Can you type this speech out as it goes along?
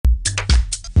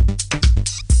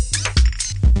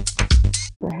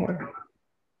here.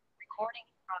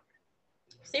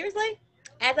 Seriously?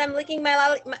 As I'm licking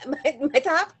my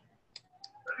top?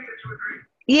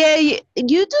 Yeah, you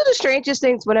do the strangest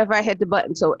things whenever I hit the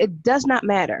button, so it does not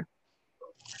matter.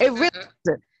 It really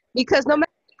doesn't. Because no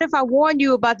matter if I warn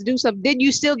you about to do something, then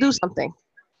you still do something.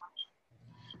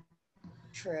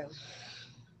 True.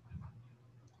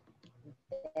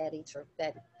 Very true.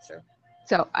 Very true.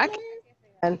 So I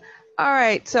can. All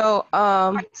right, so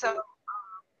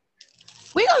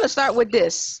we're gonna start with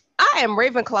this. I am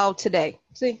Ravenclaw today.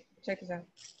 See, check this out.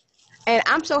 And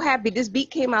I'm so happy this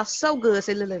beat came out so good.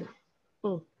 Say, look,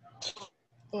 mm,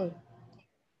 mm,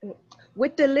 mm.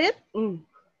 With the lip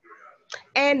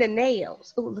and the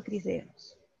nails. Oh, look at these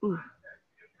nails. Mm,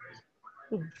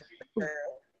 mm, mm.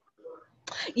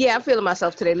 Yeah, I'm feeling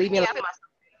myself today. Leave me alone.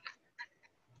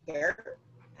 Girl,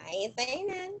 I ain't saying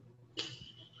that.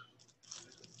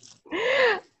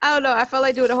 I don't know. I felt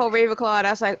like doing the whole Ravenclaw. And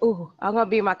I was like, ooh, I'm gonna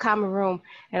be in my common room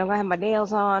and I'm gonna have my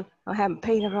nails on. I'm having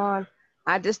painted on.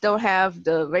 I just don't have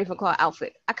the Ravenclaw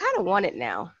outfit. I kind of want it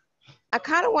now. I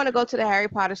kind of want to go to the Harry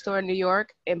Potter store in New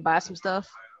York and buy some stuff.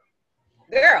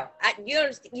 Girl,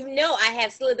 you know I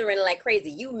have Slytherin like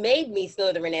crazy. You made me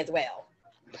Slytherin as well.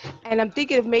 And I'm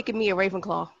thinking of making me a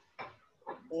Ravenclaw.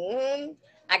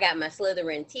 I got my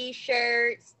Slytherin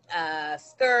t-shirts,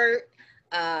 skirt.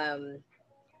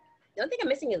 The only thing I'm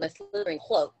missing is my Slytherin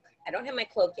cloak. I don't have my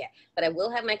cloak yet, but I will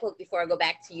have my cloak before I go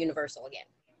back to Universal again.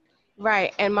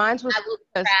 Right, and mine's was. I will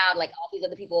be proud, like all these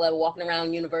other people that are walking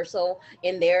around Universal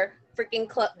in their freaking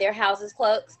their houses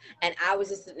cloaks, and I was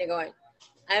just sitting there going,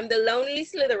 I'm the lonely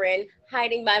Slytherin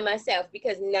hiding by myself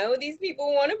because none of these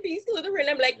people want to be Slytherin.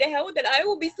 I'm like, the hell with it. I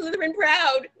will be Slytherin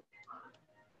proud.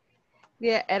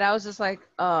 Yeah, and I was just like,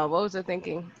 what was I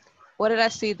thinking? What did I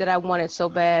see that I wanted so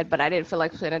bad, but I didn't feel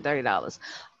like spending $30?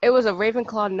 It was a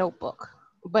Ravenclaw notebook,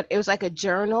 but it was like a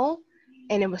journal,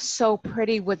 and it was so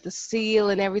pretty with the seal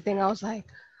and everything. I was like,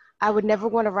 I would never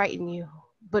want to write in you,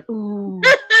 but ooh.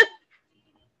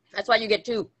 That's why you get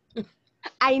two.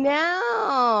 I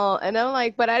know, and I'm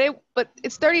like, but I didn't. But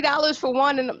it's $30 for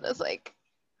one, and I'm just like,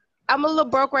 I'm a little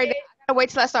broke right now. I gotta wait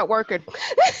till I start working.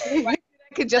 Right.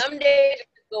 I could just Someday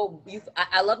go.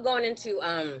 I love going into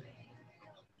hot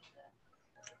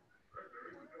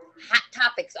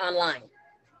topics online,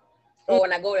 or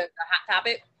when I go to a hot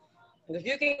topic, because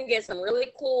you can get some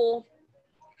really cool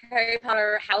Harry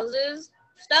Potter houses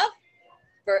stuff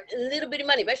for a little bit of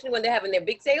money, especially when they're having their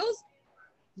big sales.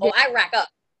 Yeah. Oh, I rack up.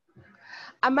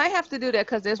 I might have to do that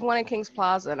because there's one in Kings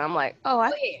Plaza, and I'm like, oh, Yeah.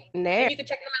 there. And you can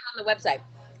check them out on the website.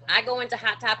 I go into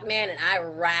Hot Topic, man, and I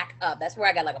rack up. That's where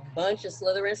I got like a bunch of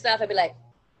Slytherin stuff. I'd be like,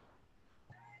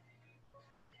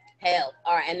 hell,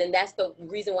 all right. And then that's the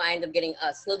reason why I ended up getting a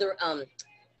Slytherin.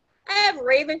 I have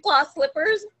Ravenclaw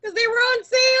slippers because they were on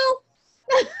sale.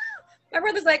 My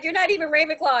brother's like, you're not even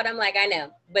Ravenclaw, and I'm like, I know,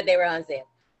 but they were on sale,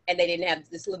 and they didn't have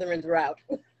the Slytherins were out.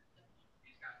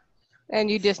 And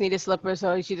you just need a slipper,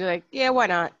 so she's like, yeah, why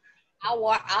not? I'll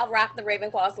rock the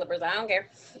Ravenclaw slippers. I don't care.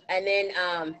 And then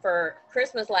for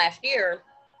Christmas last year,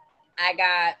 I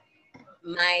got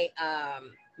my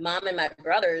mom and my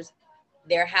brothers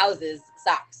their houses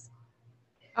socks.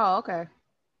 Oh, okay.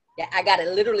 Yeah, I got it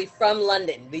literally from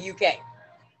London, the UK,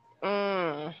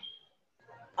 Mm.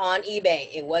 on eBay.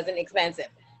 It wasn't expensive.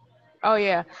 Oh,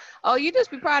 yeah. Oh, you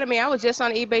just be proud of me. I was just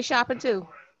on eBay shopping, too.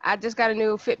 I just got a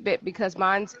new Fitbit because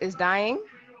mine is dying.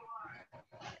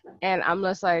 And I'm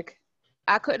just like,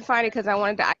 I couldn't find it because I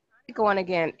wanted the Iconic one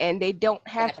again, and they don't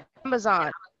have Gotcha.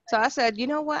 Amazon. So I said, you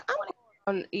know what? I'm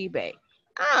going to go on eBay.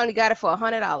 I only got it for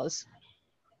 $100.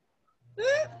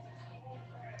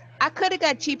 I could have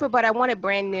got cheaper, but I wanted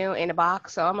brand new in a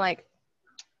box. So I'm like,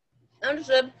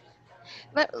 Understood.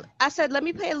 I said, let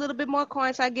me pay a little bit more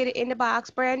coins so I get it in the box,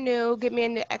 brand new, get me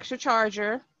an extra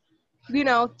charger,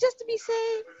 just to be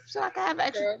safe, so I can have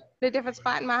extra Sure. in a different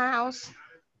spot in my house.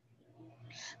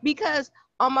 Because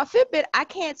on my Fitbit, I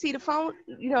can't see the phone,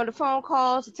 the phone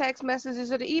calls, the text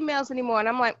messages, or the emails anymore. And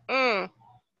I'm like,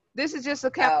 this is just a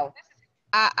count.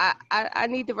 Oh, I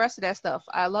need the rest of that stuff.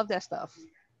 I love that stuff.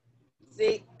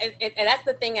 see, and that's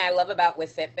the thing I love about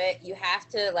with Fitbit. You have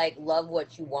to like love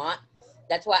what you want.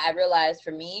 That's why I realized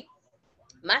for me,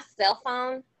 my cell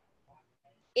phone,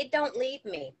 it don't leave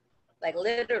me. Like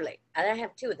literally, I don't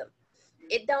have two of them.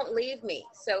 It don't leave me.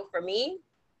 So for me,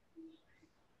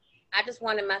 I just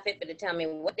wanted my Fitbit to tell me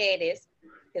what day it is.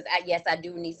 Because yes, I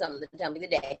do need something to tell me the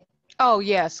day. Oh,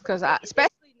 yes, because especially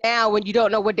now when you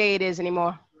don't know what day it is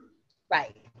anymore.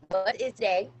 Right. What is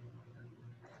today?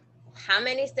 How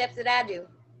many steps did I do?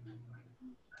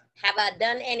 Have I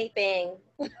done anything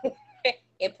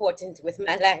important with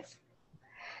my life?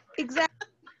 Exactly.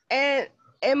 And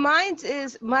And mine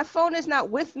is my phone is not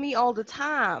with me all the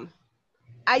time.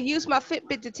 I use my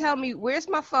Fitbit to tell me where's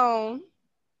my phone.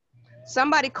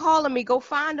 Somebody calling me, go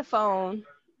find the phone.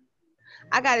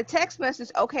 I got a text message.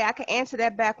 Okay, I can answer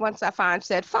that back once I find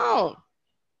said phone.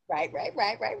 Right.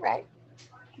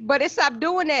 But it stopped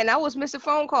doing that, and I was missing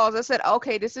phone calls. I said,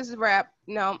 okay, this is a wrap.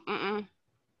 No,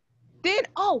 Then,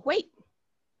 oh, wait.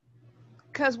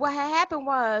 Because what had happened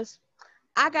was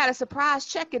I got a surprise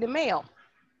check in the mail.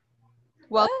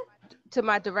 Well, What? to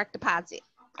my direct deposit,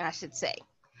 I should say.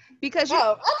 Because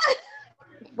Oh.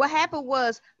 what happened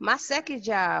was my second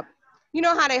job, you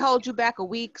know how they hold you back a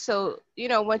week? So,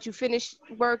 once you finish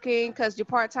working, because you're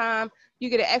part-time, you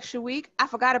get an extra week. I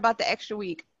forgot about the extra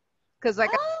week. Because,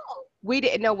 Oh. we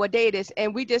didn't know what day it is.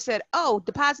 And we just said, oh,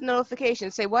 deposit notification.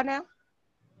 Say what now?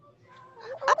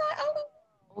 Okay.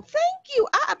 Well, thank you.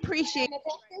 I appreciate I'm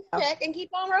gonna take this check and keep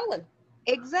on rolling.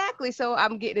 Exactly. So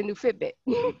I'm getting a new Fitbit.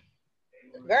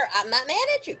 Girl, I'm not mad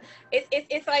at you.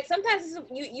 It's like sometimes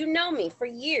you know me for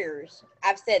years.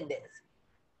 I've said this,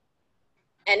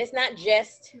 and it's not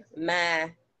just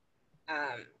my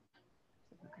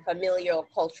familial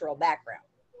cultural background.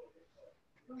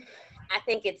 I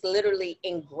think it's literally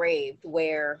engraved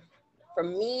where, for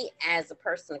me as a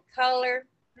person of color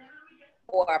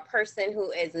or a person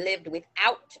who has lived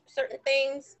without certain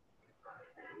things,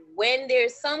 when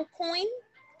there's some coin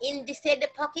in the said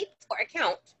pocket or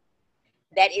account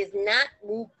that is not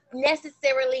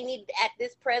necessarily needed at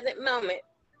this present moment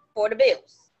for the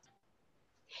bills,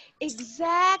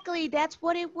 Exactly. That's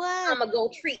what it was. I'm gonna go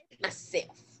treat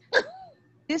myself.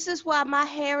 This is why my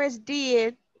hair is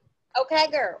did. Okay,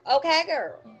 girl. Okay,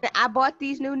 girl. I bought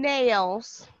these new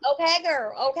nails. Okay,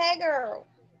 girl. Okay, girl.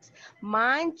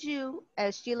 Mind you,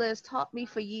 as Sheila has taught me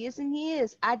for years and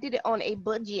years, I did it on a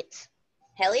budget.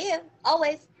 Hell yeah.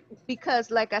 Always. Because,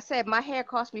 like I said, my hair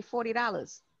cost me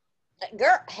 $40.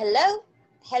 Girl, hello.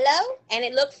 And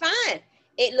it looked fine.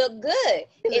 It looked good.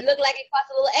 It looked like it cost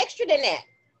a little extra than that.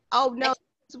 Oh, no.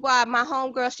 That's why my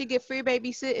homegirl, she get free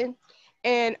babysitting.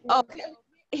 And, okay.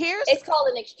 It's called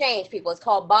an exchange, people. It's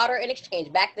called barter and exchange.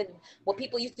 What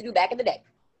people used to do back in the day.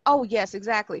 Oh, yes,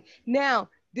 exactly. Now,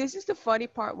 this is the funny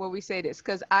part where we say this,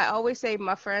 because I always say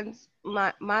my friends,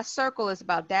 my circle is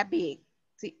about that big.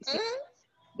 See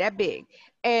that big.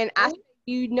 And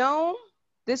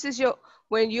this is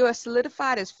when you're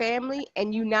solidified as family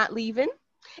and you not leaving,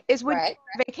 is when Right.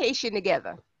 you vacation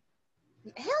together.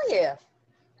 Hell yeah.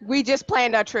 We just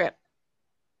planned our trip.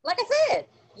 Like I said,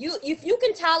 if you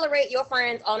can tolerate your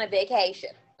friends on a vacation,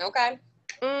 okay?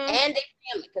 And their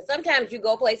family, because sometimes you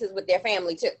go places with their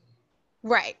family too.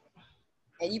 Right.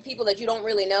 And you people that you don't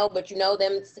really know, but you know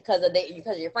them because of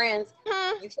your friends.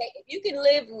 You say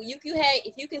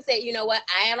if you can say, you know what,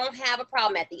 I don't have a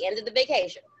problem at the end of the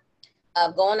vacation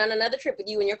of going on another trip with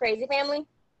you and your crazy family.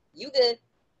 You good?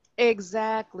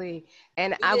 Exactly.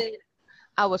 And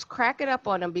I was cracking up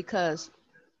on them because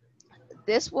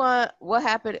this one, what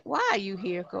happened? Why are you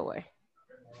here? Go away.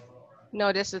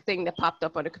 No, this is the thing that popped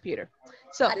up on the computer.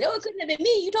 So I know it couldn't have been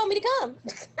me. You told me to come.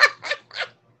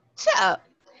 shut up.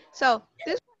 So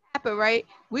this happened, right?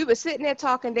 We were sitting there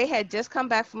talking. They had just come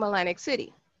back from Atlantic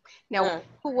City. Now,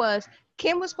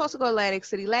 Kim was supposed to go to Atlantic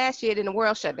City last year, then the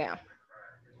world shut down.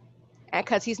 And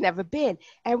because he's never been.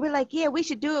 And we're like, yeah, we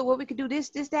should do it. Well, we could do this,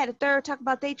 that, the third, talk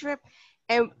about day trip.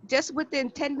 And just within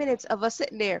 10 minutes of us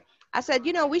sitting there, I said,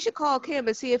 we should call Kim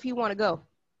and see if he want to go.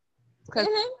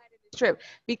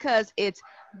 Because it's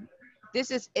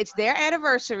their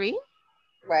anniversary.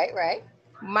 Right.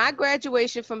 My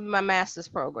graduation from my master's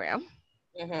program.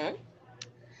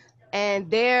 And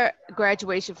their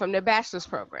graduation from their bachelor's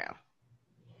program.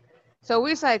 So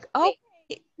we was like, oh.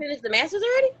 Finished the master's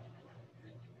already?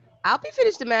 I'll be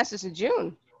finished the master's in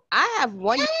June. I have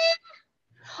 1 year.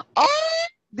 Oh,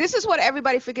 this is what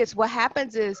everybody forgets. What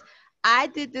happens is I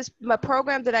did my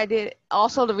program that I did.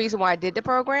 Also, the reason why I did the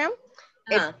program,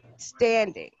 it's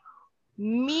standing,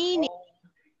 meaning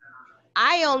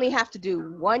I only have to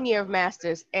do 1 year of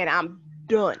master's and I'm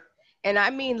done. And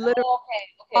I mean literally.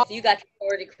 Okay. So you got your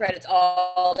 40 credits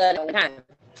all done on time.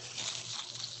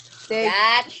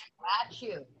 Got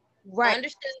you. Right.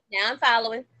 Understood. Now I'm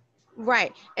following.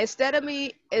 Right. Instead of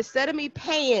me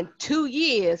paying 2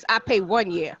 years, I pay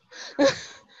 1 year.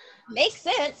 Makes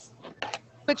sense.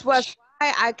 Which was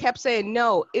why I kept saying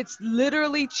no. It's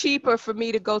literally cheaper for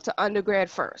me to go to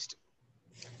undergrad first.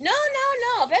 No.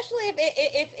 Especially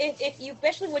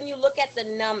especially when you look at the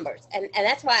numbers, and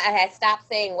that's why I had stopped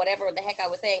saying whatever the heck I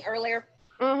was saying earlier.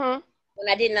 When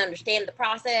I didn't understand the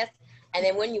process, and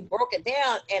then when you broke it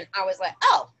down, and I was like,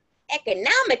 oh,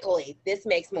 economically, this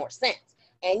makes more sense.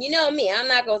 And you know me, I'm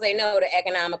not gonna say no to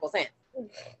economical sense.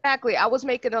 Exactly. I was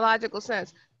making a logical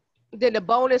sense. Then the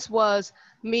bonus was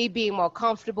me being more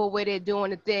comfortable with it,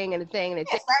 doing the thing and the thing and the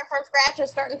Yeah, thing. starting from scratch and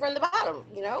starting from the bottom,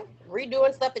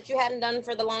 redoing stuff that you hadn't done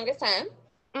for the longest time.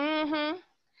 Mm-hmm.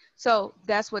 So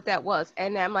that's what that was.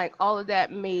 And I'm like, all of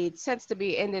that made sense to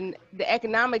me. And then the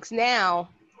economics now,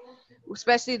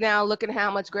 especially now looking at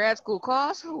how much grad school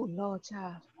costs. Oh, Lord,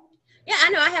 child. Yeah, I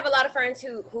know. I have a lot of friends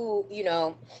who,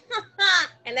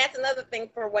 and that's another thing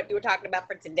for what you were talking about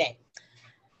for today.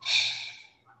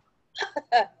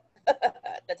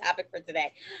 The topic for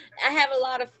today. I have a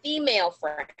lot of female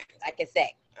friends, I could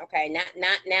say. Okay,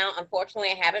 not now. Unfortunately,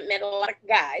 I haven't met a lot of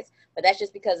guys, but that's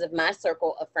just because of my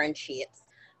circle of friendships.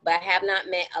 But I have not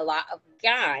met a lot of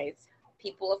guys,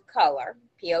 people of color,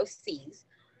 POCs,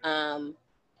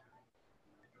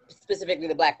 specifically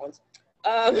the black ones,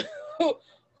 um,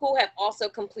 who have also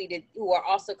completed, who are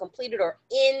also completed or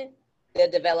in the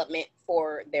development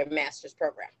for their master's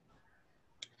program.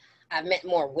 I've met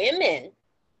more women,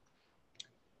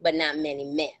 but not many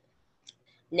men.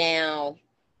 Now,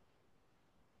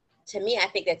 to me, I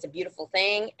think that's a beautiful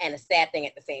thing and a sad thing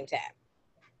at the same time.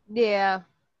 Yeah.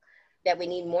 That we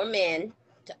need more men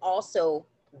to also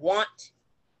want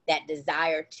that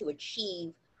desire to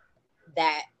achieve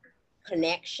that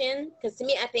connection. Because to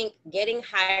me, I think getting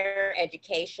higher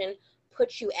education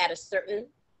puts you at a certain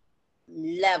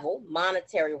level,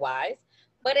 monetary wise,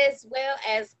 but as well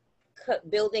as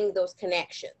building those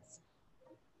connections.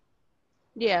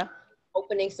 Yeah.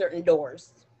 Opening certain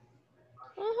doors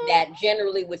Mm-hmm. that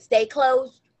generally would stay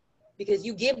closed because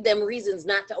you give them reasons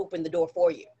not to open the door for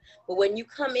you. But when you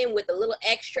come in with a little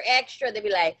extra, they'll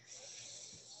be like,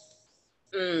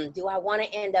 do I want to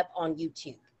end up on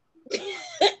YouTube?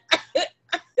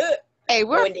 Hey,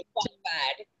 we're When they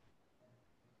qualified.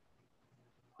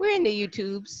 We're in the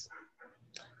YouTubes.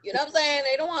 You know what I'm saying?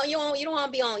 They don't want you don't want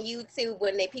to be on YouTube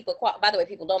when they people. By the way,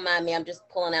 people don't mind me. I'm just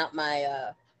pulling out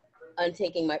my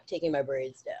taking my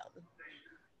braids down.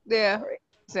 Yeah, Sorry.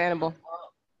 understandable.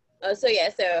 So yeah,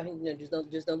 so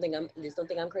just don't think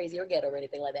I'm crazy or ghetto or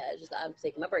anything like that. It's just I'm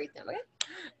taking my braids down, okay?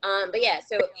 But yeah,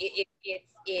 so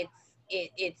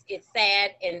it's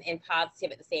sad and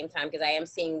positive at the same time because I am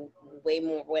seeing way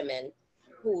more women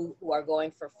who are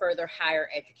going for further higher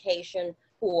education,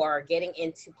 who are getting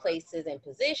into places and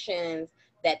positions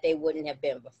that they wouldn't have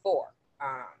been before.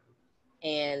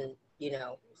 And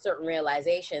certain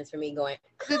realizations for me going,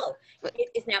 oh,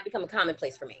 it's now become a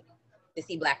commonplace for me to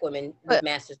see Black women with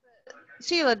masters.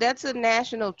 Sheila, that's a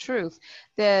national truth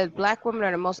that Black women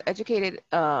are the most educated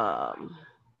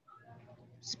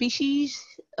species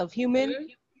of human,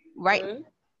 right? Mm-hmm.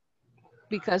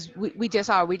 Because we just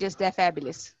are. We just that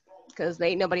fabulous. Because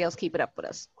ain't nobody else keep it up with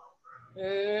us.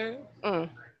 Mm-hmm.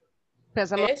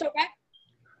 Because And it's okay.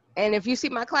 And if you see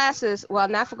my classes, well,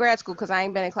 not for grad school because I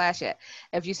ain't been in class yet.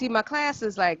 If you see my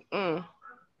classes, like,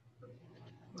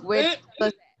 with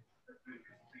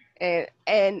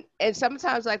and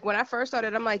sometimes, like when I first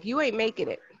started, I'm like, you ain't making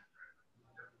it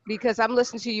because I'm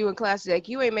listening to you in class. Like,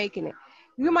 you ain't making it.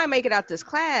 You might make it out this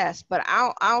class, but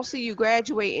I don't see you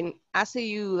graduating. I see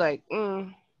you like,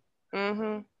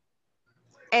 mm-hmm.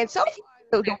 And so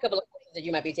far, A couple of courses that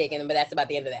you might be taking, but that's about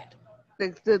the end of that.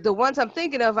 the ones I'm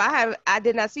thinking of, I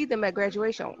did not see them at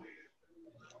graduation.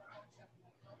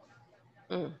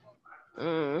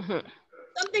 Mm-hmm.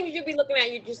 Some things you'd be looking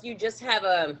at, you just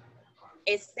have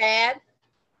it's sad,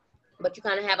 but you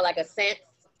kind of have like a sense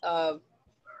of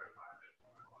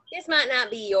this might not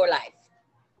be your life.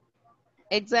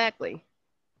 Exactly.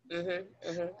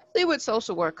 See with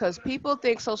social work, because people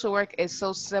think social work is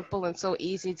so simple and so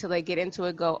easy till they get into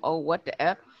it, go, oh, what the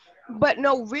F? But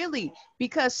no, really,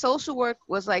 because social work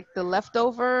was like the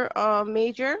leftover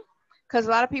major. Because a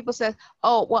lot of people said,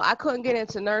 oh, well, I couldn't get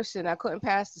into nursing. I couldn't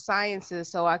pass the sciences,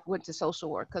 so I went to social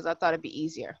work because I thought it'd be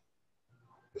easier.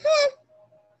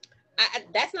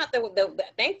 That's not the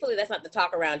thankfully, that's not the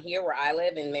talk around here where I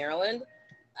live in Maryland.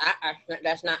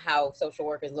 That's not how social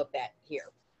work is looked at here.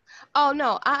 Oh,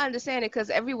 no, I understand it because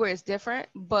everywhere is different,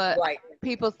 but Right.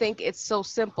 people think it's so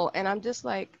simple. And I'm just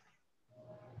like,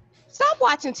 stop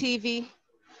watching TV.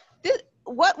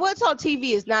 What's on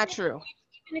TV is not true.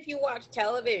 Even if you watch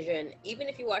television, if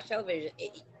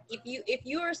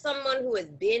you are someone who has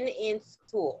been in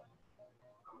school,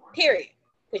 period,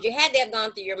 because you had to have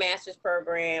gone through your master's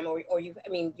program or your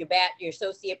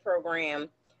associate program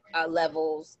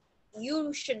levels,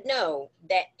 you should know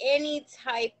that any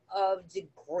type of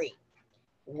degree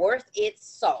worth its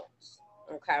salt,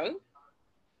 okay,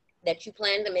 that you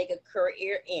plan to make a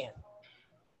career in,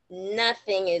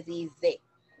 nothing is easy.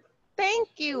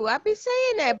 Thank you. I be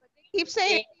saying that. Keep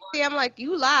saying it. I'm like,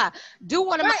 you lie. Do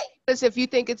one of my Right. papers if you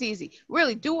think it's easy.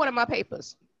 Really, do one of my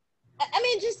papers. I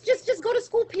mean, just go to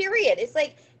school. Period. It's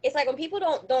like when people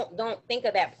don't think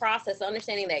of that process,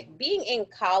 understanding that being in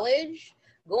college,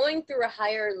 going through a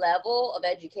higher level of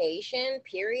education,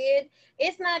 period,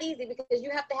 it's not easy because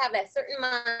you have to have that certain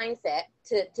mindset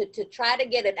to try to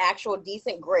get an actual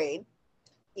decent grade.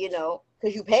 You know,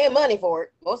 because you paying money for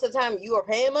it. Most of the time, you are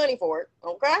paying money for it.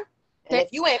 Okay. And if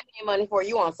you ain't paying money for it,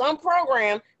 you on some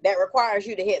program that requires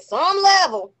you to hit some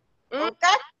level. Okay.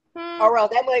 Mm-hmm. Or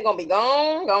else that money gonna be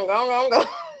gone, gone, gone, gone, gone.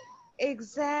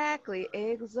 Exactly. So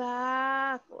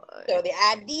the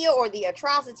idea or the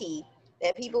atrocity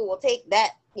that people will take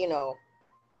that,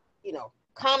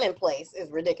 commonplace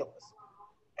is ridiculous.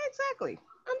 Exactly.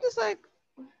 I'm just like,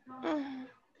 mm,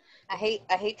 I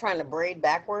hate trying to braid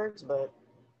backwards, but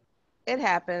it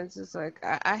happens. It's like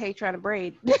I hate trying to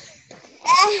braid. it's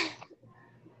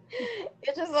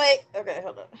just like, okay,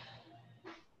 hold on.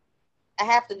 I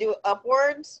have to do it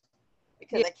upwards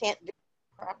because Yeah. I can't do it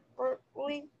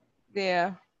properly.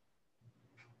 Yeah.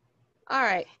 All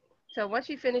right. So once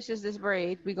she finishes this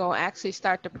braid, we're gonna actually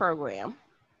start the program.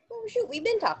 Oh shoot, we've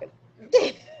been talking.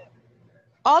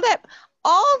 All that,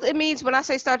 all it means when I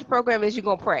say start the program is you're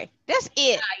gonna pray. That's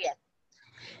it. Yeah.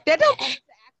 That don't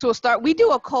to a start. We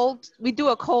do a cold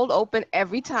open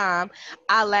every time.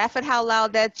 I laugh at how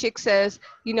loud that chick says,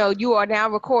 you are now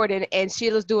recording, and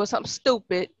Sheila's doing something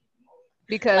stupid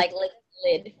because Like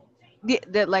lid.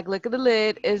 that like look at the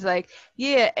lid is like,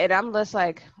 yeah, and I'm just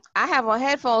like, I have on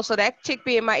headphones, so that chick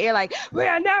be in my ear like, we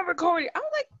are now recording. I'm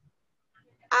like,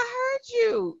 I heard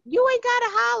you. You ain't gotta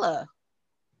holler.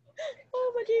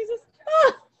 Oh my Jesus.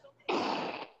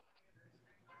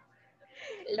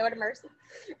 Lord of mercy.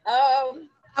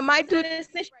 I might do this,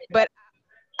 but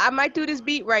I might do this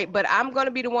beat right, but I'm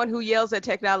gonna be the one who yells at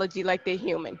technology like they're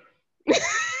human,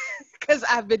 because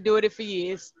I've been doing it for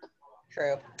years.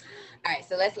 True. All right,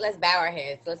 so let's bow our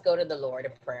heads. Let's go to the Lord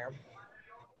in prayer.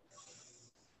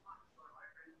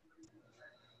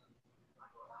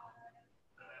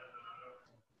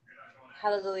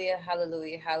 Hallelujah,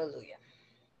 hallelujah, hallelujah.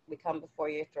 We come before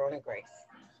your throne of grace.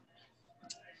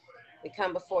 We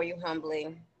come before you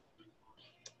humbly.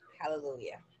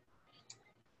 Hallelujah.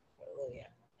 Hallelujah.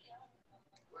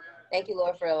 Thank you,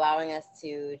 Lord, for allowing us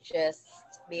to just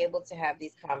be able to have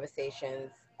these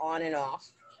conversations on and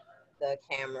off the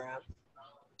camera,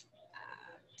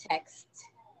 text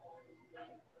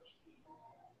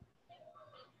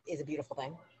is a beautiful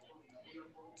thing.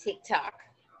 TikTok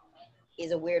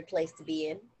is a weird place to be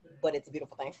in, but it's a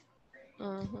beautiful thing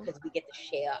because we get to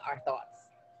share our thoughts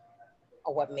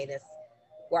or what made us,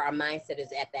 where our mindset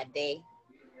is at that day.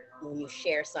 When you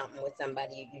share something with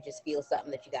somebody, you just feel something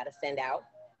that you got to send out.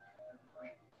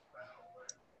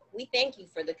 We thank you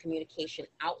for the communication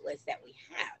outlets that we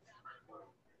have.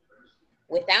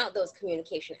 Without those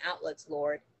communication outlets,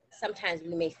 Lord, sometimes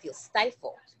we may feel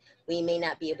stifled. We may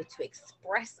not be able to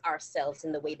express ourselves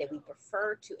in the way that we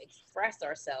prefer to express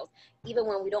ourselves, even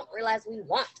when we don't realize we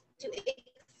want to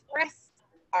express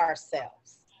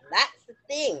ourselves. That's the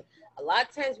thing. A lot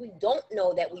of times we don't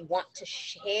know that we want to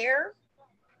share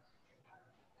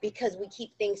because we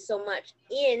keep things so much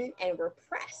in and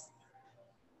repress.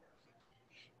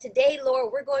 Today,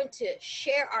 Lord, we're going to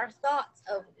share our thoughts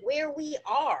of where we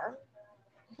are,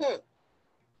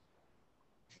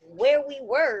 where we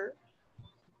were,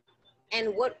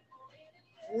 and what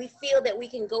we feel that we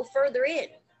can go further in.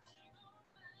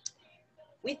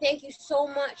 We thank you so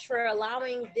much for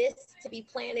allowing this to be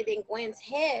planted in Gwen's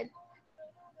head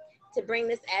to bring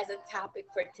this as a topic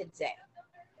for today.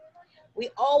 We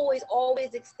always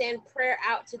extend prayer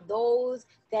out to those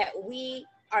that we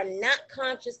are not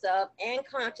conscious of and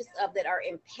conscious of, that are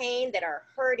in pain, that are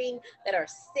hurting, that are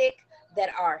sick, that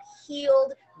are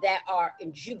healed, that are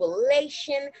in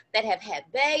jubilation, that have had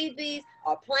babies,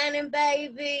 are planning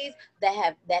babies, that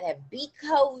have beat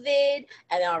COVID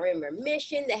and are in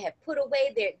remission, that have put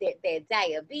away their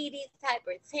diabetes,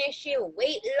 hypertension,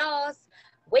 weight loss,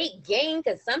 weight gain,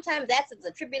 because sometimes that's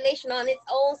a tribulation on its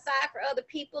own side for other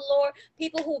people, Lord.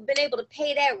 People who've been able to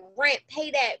pay that rent,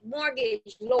 pay that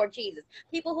mortgage, Lord Jesus.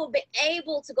 People who've been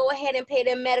able to go ahead and pay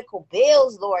their medical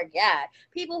bills, Lord God.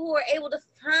 People who are able to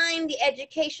find the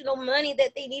educational money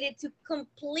that they needed to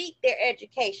complete their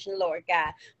education, Lord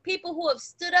God. People who have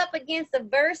stood up against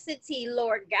adversity,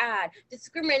 Lord God.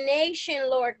 Discrimination,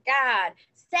 Lord God.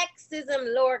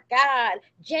 sexism, Lord God,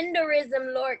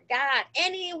 genderism, Lord God,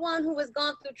 anyone who has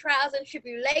gone through trials and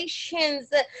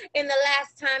tribulations in the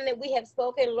last time that we have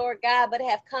spoken, Lord God, but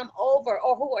have come over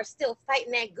or who are still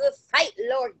fighting that good fight,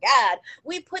 Lord God.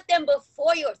 We put them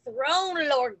before your throne,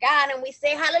 Lord God, and we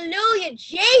say, hallelujah,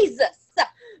 Jesus,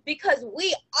 because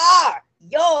we are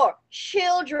your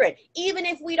children, even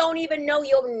if we don't even know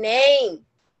your name.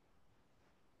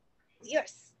 We are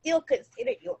still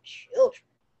considered your children.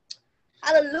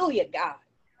 Hallelujah, God.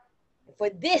 For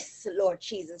this, Lord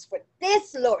Jesus, for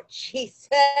this, Lord Jesus,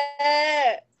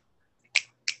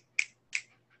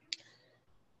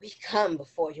 we come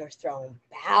before your throne,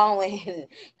 bowing,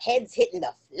 heads hitting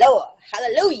the floor.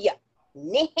 Hallelujah.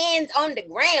 Hands on the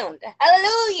ground.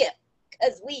 Hallelujah.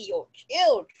 Because we your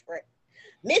children.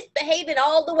 Misbehaving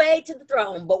all the way to the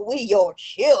throne, but we your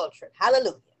children.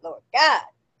 Hallelujah, Lord God.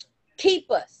 Keep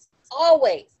us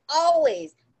always,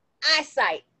 always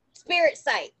eyesight, spirit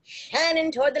sight,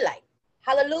 shining toward the light.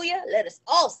 Hallelujah. Let us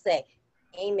all say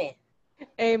amen.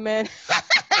 Amen.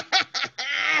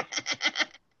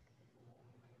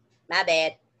 My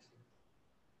bad.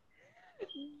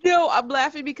 No, I'm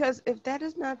laughing because if that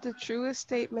is not the truest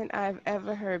statement I've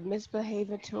ever heard,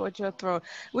 misbehaving towards your throne,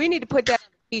 we need to put that on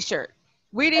a t-shirt.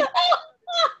 We need.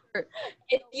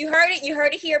 If you heard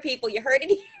it here, people. You heard it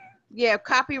here. Yeah,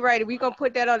 copyrighted. We're going to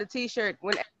put that on the t-shirt.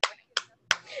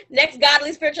 Next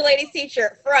Godly Spiritual Ladies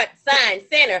t-shirt, front, sign,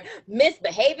 center,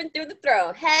 misbehaving through the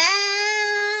throne.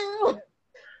 How?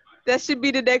 That should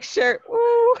be the next shirt.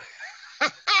 Woo.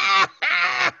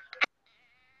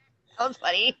 That was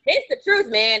funny. It's the truth,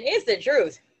 man. It's the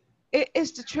truth.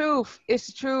 It's the truth. It's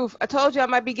the truth. I told you I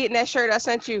might be getting that shirt I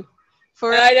sent you.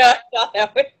 I know.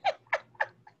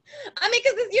 I mean,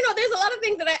 because, there's a lot of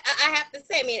things that I have to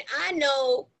say. I mean, I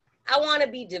know I want to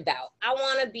be devout. I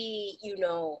want to be,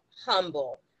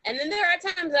 humble. And then there are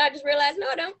times that I just realize, no,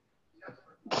 I don't.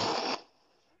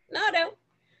 No, I don't.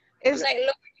 It's like,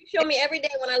 Lord, you show me every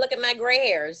day when I look at my gray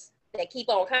hairs that keep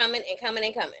on coming and coming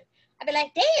and coming. I'd be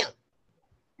like, damn.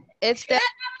 It's that.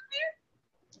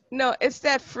 No, it's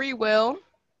that free will.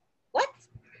 What?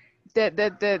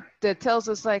 That tells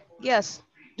us, like, yes,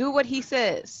 do what he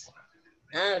says.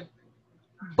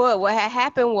 But what had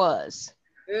happened was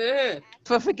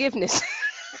for forgiveness.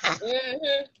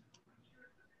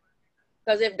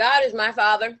 Because if God is my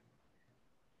father,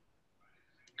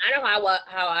 I know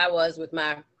how I was with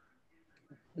my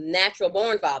natural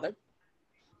born father.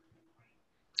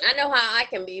 I know how I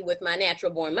can be with my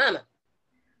natural born mama.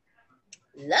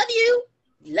 Love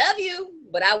you,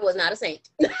 but I was not a saint.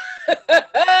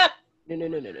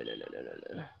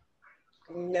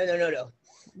 No.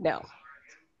 No.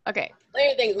 Okay.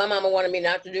 There are things my mama wanted me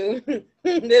not to do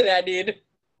that I did.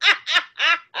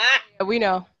 We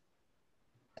know.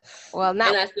 Well,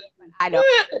 not. I know.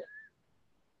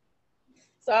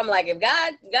 So I'm like, if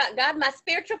God, my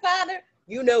spiritual father,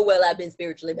 well I've been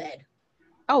spiritually bad.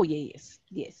 Oh yes.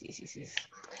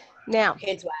 Now,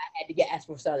 hence why I had to ask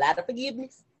for a lot of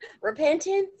forgiveness,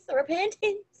 repentance.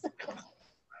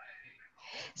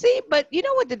 See, but you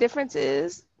know what the difference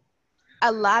is?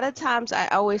 A lot of times I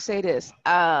always say this,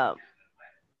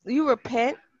 you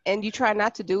repent and you try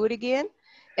not to do it again.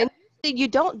 And you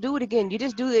don't do it again. You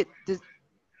just do it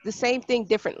the same thing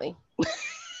differently.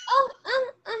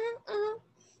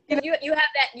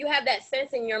 You have that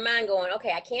sense in your mind going,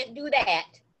 okay, I can't do that.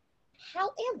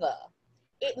 However,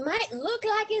 it might look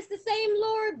like it's the same,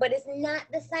 Lord, but it's not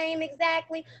the same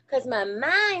exactly, because my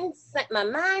mind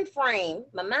frame,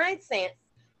 my mind sense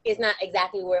is not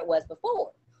exactly where it was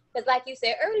before. Because like you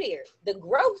said earlier, the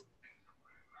growth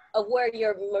of where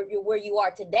you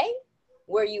are today,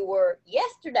 where you were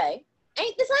yesterday,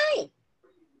 ain't the same.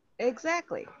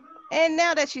 Exactly. And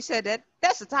now that you said that,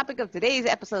 that's the topic of today's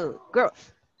episode,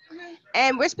 growth.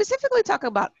 And we're specifically talking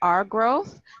about our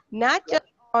growth, not just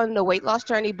on the weight loss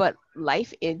journey, but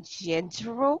life in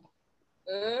general.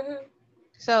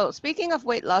 So speaking of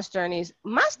weight loss journeys,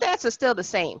 my stats are still the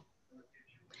same.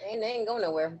 They ain't going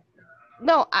nowhere.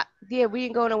 No, we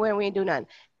ain't going nowhere. We ain't do nothing.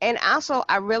 And also,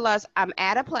 I realize I'm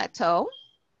at a plateau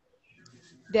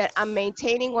that I'm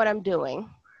maintaining what I'm doing,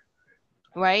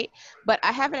 right? But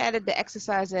I haven't added the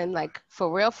exercise in, like,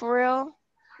 for real,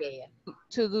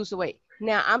 to lose the weight.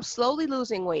 Now, I'm slowly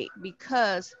losing weight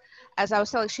because, as I was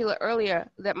telling Sheila earlier,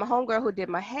 that my homegirl who did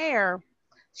my hair,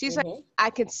 she's like, I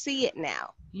can see it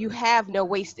now. You have no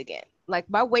waist again. Like,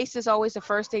 my waist is always the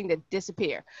first thing to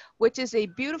disappear, which is a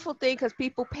beautiful thing because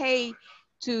people pay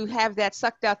to have that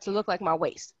sucked out to look like my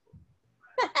waist.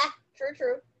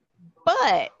 True.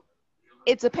 But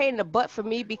it's a pain in the butt for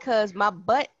me because my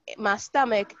butt, my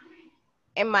stomach,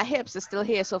 and my hips are still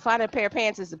here. So finding a pair of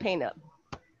pants is a pain up.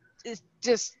 it's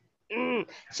just.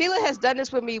 Sheila has done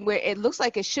this with me where it looks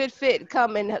like it should fit,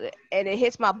 come in, and it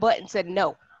hits my butt and said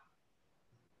no.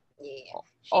 Yeah,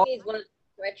 she Oh, needs one of the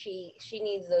stretchy. She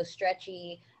needs those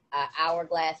stretchy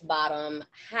hourglass bottom,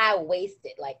 high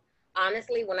waisted. Like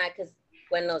honestly, because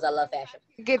Gwen knows I love fashion.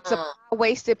 get some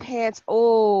waisted pants.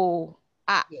 Oh,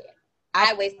 Yeah, I,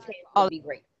 high waisted pants would be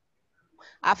great.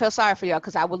 I feel sorry for y'all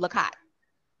because I would look hot.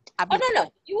 Oh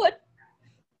no, you would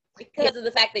because of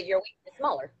the fact that your waist is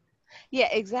smaller. Yeah,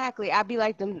 exactly. I'd be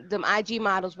like them IG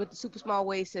models with the super small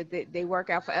waist that they work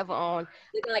out forever on.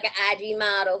 Looking like an IG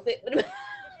model.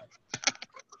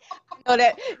 know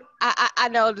that I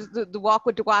know the walk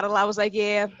with the waddle. I was like,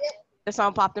 yeah, the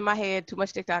song popped in my head. Too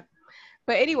much TikTok.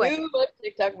 But anyway. Too much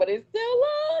TikTok, but it's still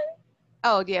on.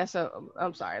 Oh yeah, so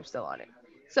I'm sorry, I'm still on it.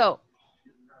 So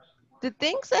the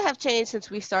things that have changed since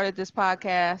we started this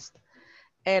podcast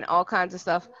and all kinds of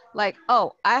stuff. Like,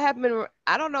 I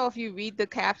don't know if you read the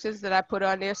captions that I put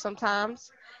on there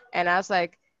sometimes, and I was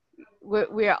like,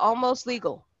 we're almost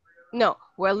legal. No,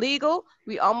 we're legal.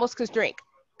 We almost could drink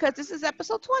because this is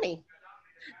episode 20.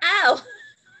 Ow.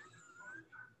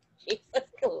 Jesus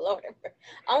Lord.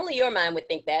 Only your mind would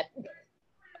think that.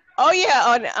 Oh yeah,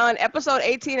 on episode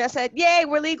 18, I said, "Yay,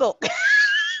 we're legal."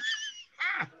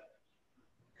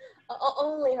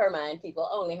 Only her mind, people.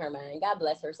 Only her mind. God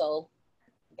bless her soul.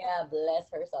 God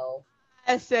bless her soul.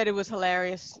 I said it was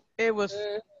hilarious. It was.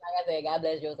 Like I said, God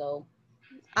bless your soul.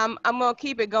 I'm gonna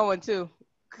keep it going too.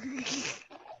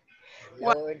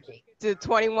 Lord Jesus. To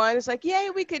 21, it's like, yay,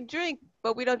 we could drink,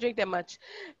 but we don't drink that much.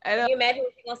 And, Can you imagine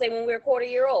what she's gonna say when we're a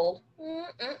quarter-year-old?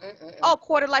 Oh,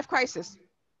 quarter life crisis.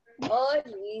 Oh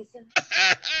Jesus.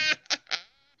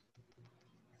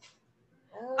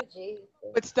 Oh Jesus.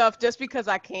 With stuff just because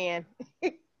I can.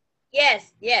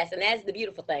 Yes, and that's the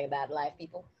beautiful thing about life,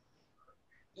 people.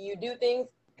 You do things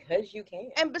because you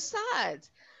can. And besides,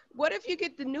 what if you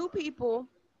get the new people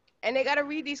and they got to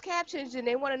read these captions and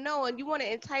they want to know and you want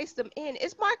to entice them in?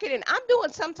 It's marketing. I'm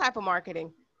doing some type of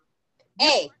marketing.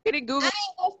 Hey, Google.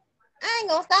 I ain't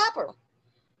gonna stop her.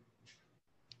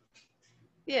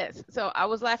 Yes. So I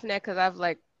was laughing at because I was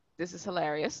like, this is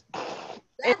hilarious.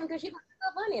 Laughing because she's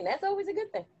so funny, and that's always a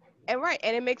good thing. And right,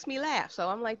 and it makes me laugh. So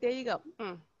I'm like, there you go.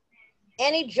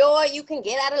 Any joy you can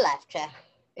get out of life, child.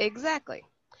 Exactly.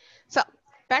 So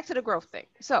back to the growth thing.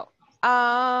 So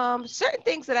certain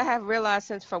things that I have realized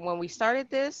since from when we started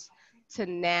this to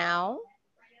now,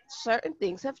 certain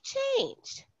things have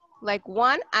changed. Like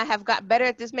one, I have got better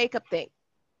at this makeup thing.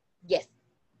 Yes.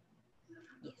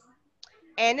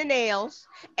 And the nails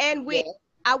and wig. Yes.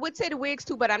 I would say the wigs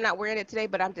too, but I'm not wearing it today.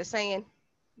 But I'm just saying.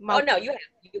 Oh no, your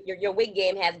wig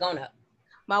game has gone up.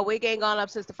 My wig ain't gone up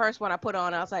since the first one I put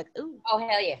on. I was like, ooh. Oh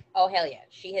hell yeah.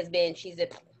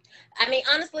 I mean,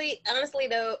 honestly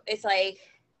though, it's like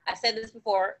I've said this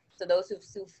before. So those who've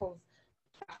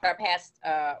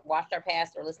watched our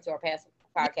past or listened to our past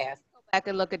podcast, Go back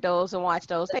and look at those and watch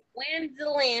those.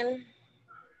 Gwendolyn.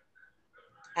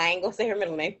 I ain't gonna say her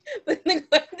middle name, but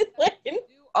Gwendolyn.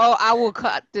 Oh, I will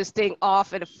cut this thing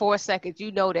off in 4 seconds.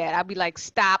 You know that. I'll be like,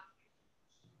 stop.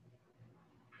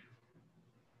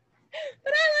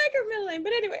 But I like her middle name.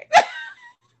 But anyway.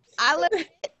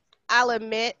 I'll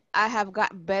admit I have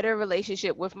got better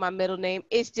relationship with my middle name.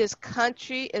 It's just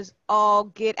country is all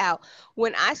get out.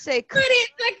 When I say but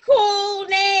it's a cool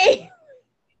name.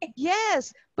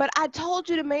 Yes, but I told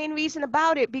you the main reason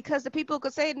about it because the people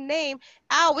could say the name.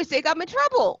 I always think I'm in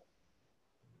trouble.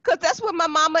 Because that's what my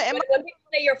mama and when people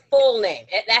say your full name,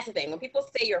 that's the thing. When people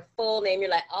say your full name, you're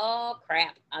like, oh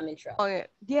crap, I'm in trouble. Oh, yeah.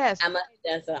 Yes. I must have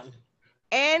done something.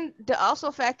 And the also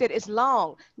fact that it's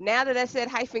long. Now that I said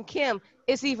hyphen Kim,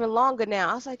 it's even longer now.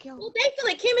 I was like, yo. Well,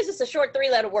 thankfully, Kim is just a short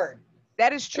 3-letter word.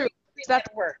 That is true. It's not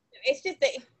the word. It's just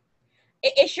that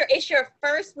it's your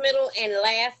first, middle, and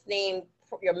last name,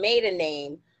 your maiden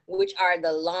name, which are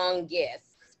the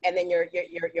longest, and then your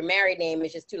married name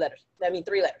is just 2 letters. I mean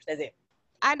 3 letters. That's it.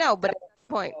 I know, but at that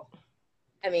point.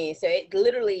 I mean, so it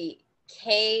literally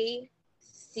KCCK.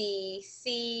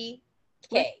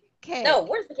 K. No,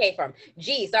 where's the K from?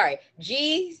 Sorry.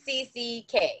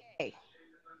 GCCK.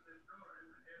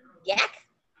 Yak?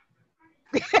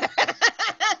 Did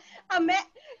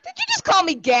you just call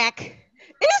me Gak? It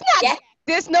is not. Yak.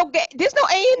 There's no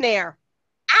A in there.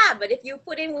 But if you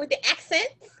put in with the accent,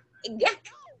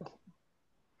 yak.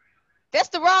 That's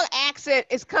the wrong accent.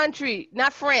 It's country,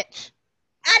 not French.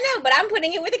 I know, but I'm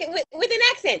putting it with an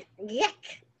accent.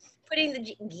 Yak. Putting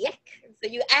the yak. So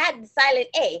you add the silent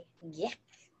A. Yak.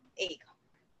 There you go.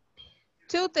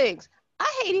 2 things.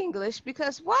 I hate English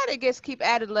because why they just keep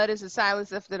adding letters and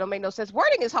silence if they don't make no sense.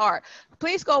 Wording is hard.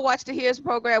 Please go watch the Here's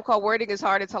program called Wording is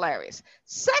Hard. It's hilarious.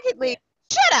 Secondly,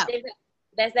 Shut up.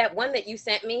 There's that one that you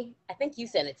sent me. I think you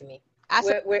sent it to me.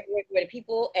 Where the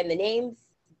people and the names,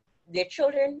 their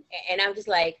children, and I'm just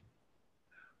like,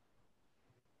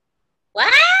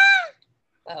 what?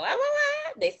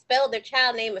 They spelled their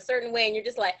child name a certain way, and you're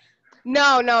just like,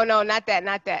 no, not that.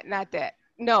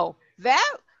 No,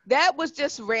 that was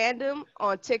just random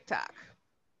on TikTok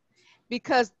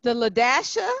because the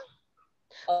Ladasha.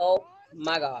 Oh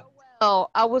my God. Oh,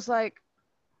 I was like,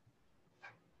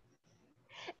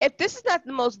 if this is not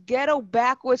the most ghetto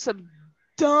backwards of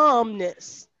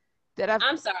dumbness that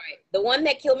I'm sorry. The one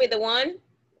that killed me, the one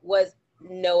was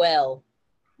Noel.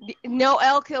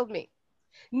 Noel killed me.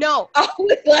 No. I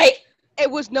was like,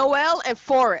 it was Noel and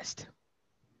Forrest.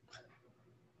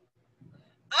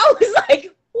 I was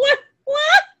like, what?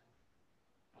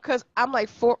 Because I'm like,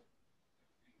 Forrest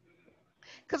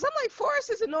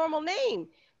is a normal name.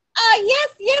 Yes,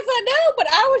 I know. But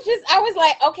I was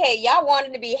like, okay, y'all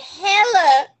wanted to be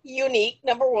hella unique,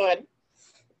 number one.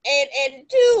 And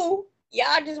two,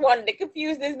 y'all just wanted to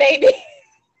confuse this baby.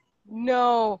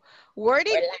 No.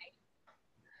 Wording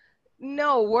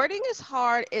is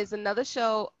hard is another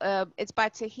show. It's by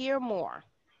Tahir Moore.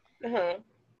 Uh-huh.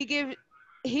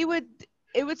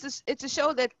 It's a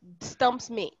show that stumps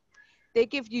me. They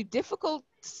give you difficult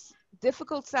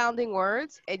sounding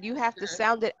words and you have to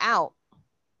sound it out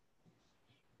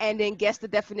and then guess the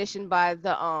definition by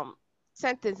the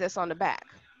sentence that's on the back.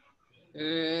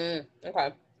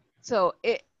 Okay. So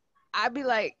I'd be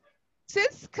like,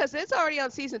 because it's already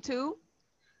on season 2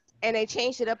 and they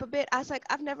changed it up a bit. I was like,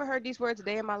 I've never heard these words a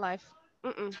day in my life.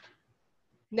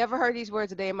 Never heard these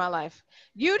words a day in my life.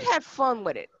 You'd have fun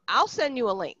with it. I'll send you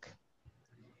a link.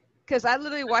 Because I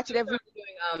literally watch it every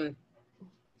doing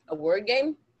a word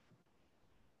game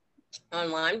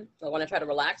online. I want to try to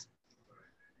relax.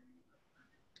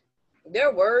 There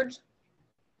are words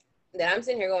that I'm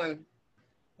sitting here going,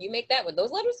 you make that with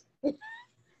those letters?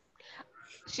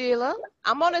 Sheila,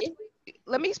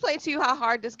 let me explain to you how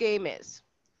hard this game is.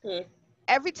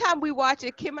 Every time we watch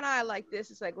it, Kim and I are like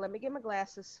this. It's like, let me get my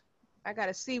glasses. I got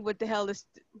to see what the hell this.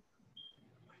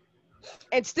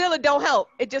 And still it don't help.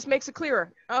 It just makes it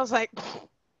clearer. I was like.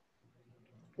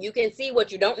 You can see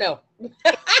what you don't know.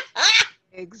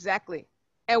 Exactly.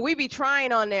 And we be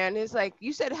trying on there and it's like,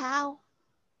 you said how?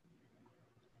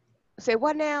 I say,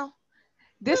 what now?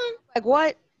 This like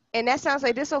what? And that sounds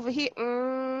like this over here.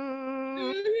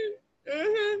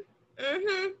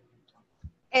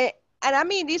 And I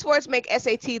mean, these words make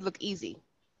SAT look easy.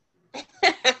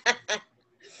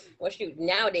 Well, shoot,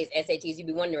 nowadays SATs, you'd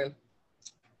be wondering.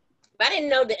 If I didn't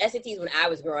know the SATs when I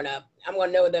was growing up, I'm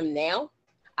going to know them now.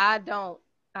 I don't.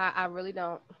 I really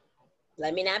don't.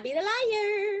 Let me not be the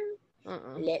liar.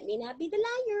 Let me not be the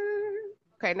liar.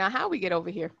 Okay, now how we get over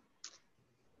here?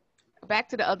 Back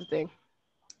to the other thing.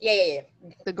 Yeah.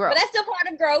 The growth. But that's still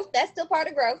part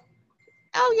of growth.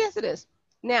 Oh, yes, it is.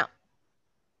 Now,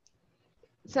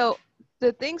 so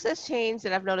the things that's changed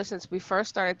that I've noticed since we first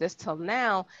started this till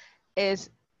now is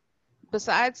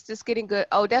besides just getting good.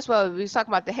 Oh, that's what we was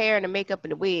talking about, the hair and the makeup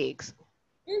and the wigs.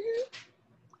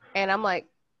 And I'm like,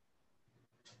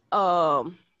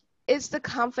 it's the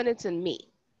confidence in me.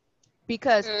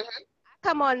 Because I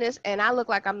come on this and I look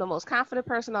like I'm the most confident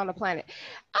person on the planet.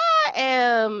 I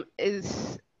am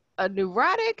a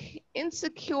neurotic,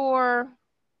 insecure,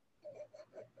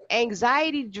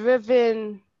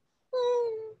 anxiety-driven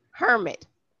hermit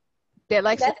that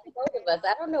likes. That's the both of us.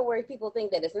 I don't know where people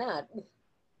think that it's not.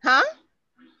 Huh?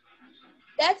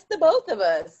 That's the both of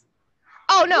us.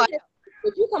 Oh no!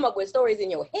 But you come up with stories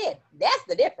in your head. That's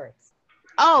the difference.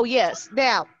 Oh yes.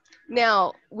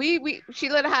 Now we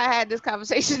Sheila and I had this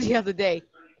conversation the other day.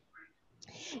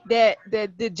 That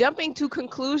the jumping to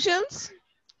conclusions.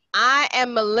 I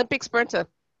am an Olympic sprinter.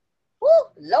 Woo,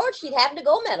 Lord, she'd have the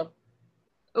gold medal.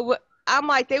 I'm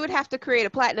like, they would have to create a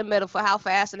platinum medal for how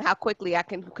fast and how quickly I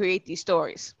can create these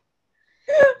stories.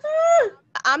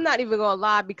 I'm not even gonna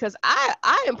lie, because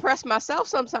I impress myself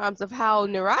sometimes of how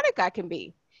neurotic I can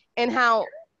be and how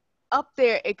up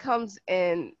there it comes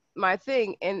in my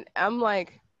thing. And I'm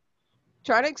like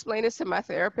trying to explain this to my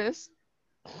therapist.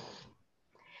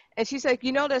 And she's like,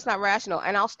 you know, that's not rational.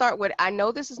 And I'll start with, I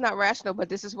know this is not rational, but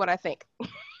this is what I think. I've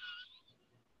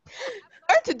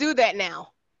learned to do that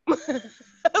now.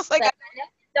 It's like, that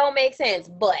don't make sense,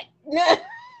 but.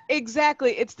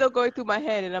 Exactly. It's still going through my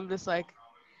head. And I'm just like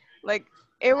an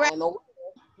irrational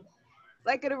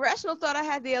thought I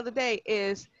had the other day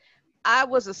is I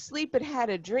was asleep and had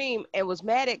a dream and was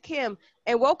mad at Kim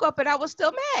and woke up and I was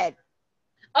still mad.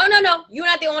 Oh, no. You're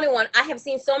not the only one. I have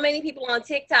seen so many people on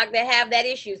TikTok that have that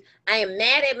issues. I am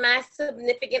mad at my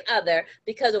significant other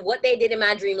because of what they did in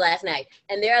my dream last night.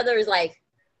 And their other is like,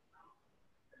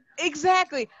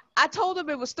 Exactly. I told him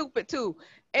it was stupid too.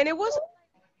 And it wasn't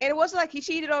like he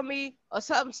cheated on me or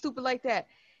something stupid like that.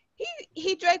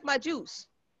 He drank my juice.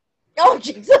 Oh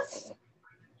Jesus!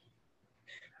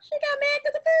 She got mad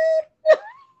because of food.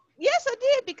 Yes, I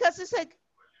did, because it's like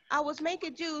I was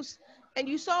making juice and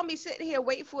you saw me sitting here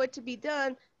waiting for it to be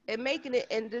done and making it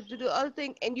and to do the other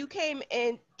thing, and you came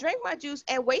and drank my juice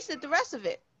and wasted the rest of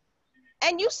it.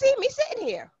 And you see me sitting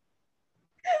here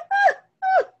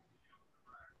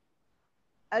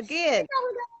again.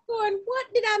 Going, what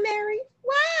did I marry?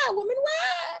 Why, woman?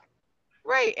 Why?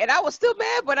 Right. And I was still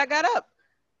mad when I got up.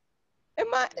 And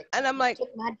I'm like,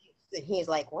 Took my juice. And he's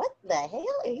like, what the hell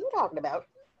are you talking about?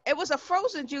 it was a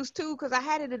frozen juice too, because I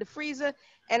had it in the freezer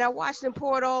and I watched him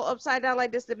pour it all upside down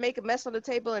like this to make a mess on the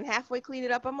table and halfway clean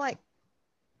it up. I'm like,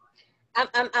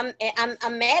 I'm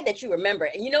mad that you remember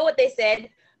it. And you know what they said?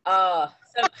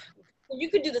 You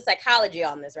could do the psychology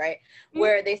on this, right?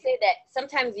 Where they say that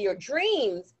sometimes your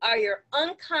dreams are your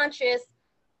unconscious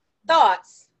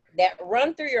thoughts that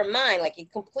run through your mind, like you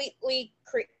completely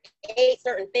create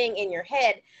certain thing in your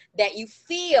head that you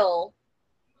feel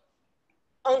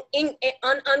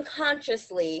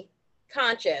unconsciously,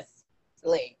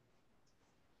 consciously.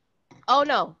 oh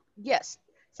no, yes.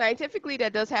 Scientifically,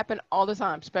 that does happen all the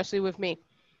time, especially with me.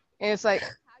 And it's like how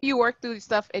you work through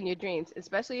stuff in your dreams,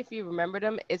 especially if you remember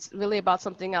them. It's really about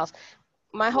something else.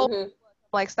 My whole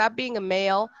like stop being a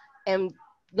male and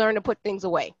learn to put things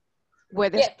away. Where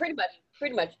there's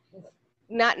Pretty much.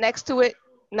 not next to it,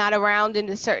 not around in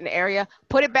a certain area.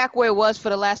 Put it back where it was for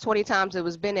the last 20 times it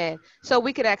was been in, so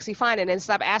we could actually find it and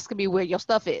stop asking me where your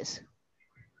stuff is.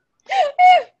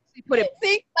 Put it.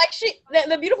 See, like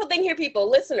the beautiful thing here, people,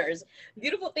 listeners,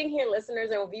 beautiful thing here, listeners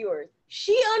and viewers,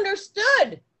 she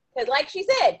understood. Because like she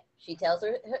said, she tells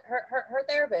her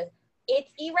therapist,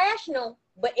 it's irrational,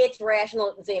 but it's rational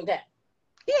at the same time.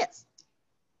 Yes.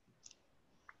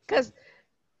 Because,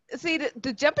 see,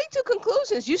 the jumping to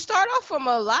conclusions, you start off from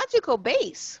a logical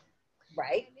base.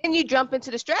 Right. And you jump into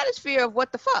the stratosphere of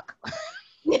what the fuck.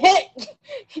 You're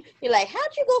like,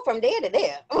 how'd you go from there to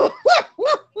there?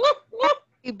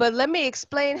 But let me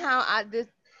explain how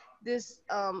this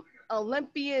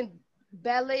Olympian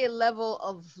ballet level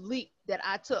of leap that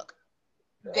I took.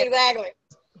 Exactly.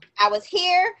 I was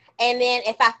here, and then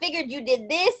if I figured you did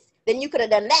this, then you could have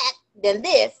done that, then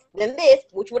this,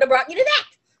 which would have brought you to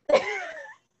that.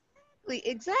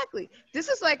 Exactly. This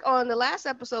is like on the last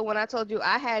episode when I told you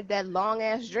I had that long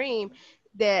ass dream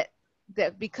that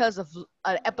because of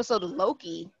an episode of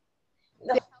Loki,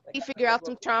 he figure out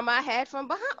some trauma I had from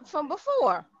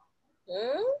before.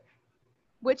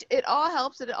 Which it all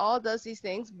helps and it all does these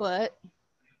things, but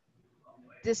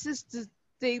this is the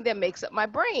thing that makes up my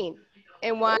brain.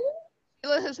 And why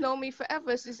Sheila has known me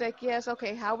forever. She's like, yes,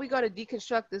 okay, how are we going to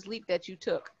deconstruct this leap that you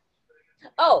took?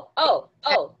 Tell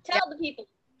the people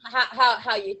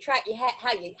how you tried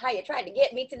to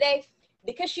get me today,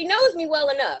 because she knows me well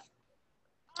enough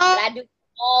that I do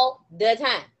all the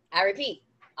time. I repeat,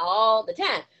 all the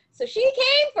time. So she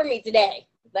came for me today.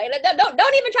 Like,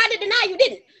 don't even try to deny you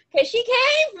didn't, because she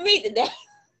came for me today.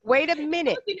 Wait a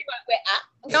minute.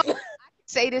 No, I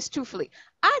say this truthfully.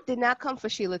 I did not come for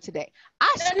Sheila today.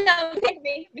 No,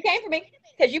 you came for me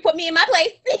because you put me in my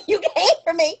place. You came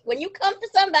for me. When you come for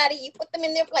somebody, you put them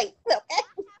in their place. Okay?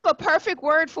 A perfect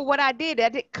word for what I did. I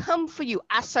didn't come for you.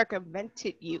 I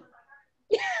circumvented you.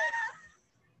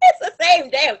 It's the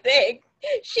same damn thing.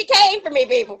 She came for me,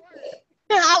 people.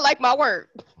 I like my word.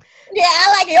 Yeah,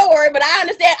 I like your word, but I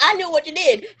understand. I knew what you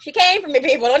did. She came for me,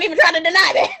 people. Don't even try to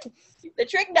deny that. The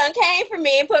trick done came for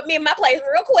me and put me in my place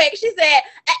real quick. She said,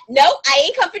 no, I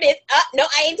ain't come for this. No,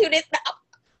 I ain't do this. No.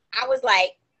 I was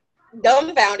like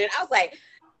dumbfounded. I was like,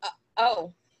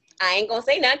 oh, I ain't gonna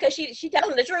say nothing because she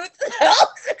telling the truth.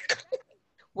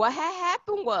 What had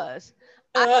happened was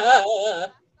I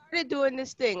started doing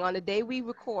this thing on the day we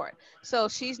record. So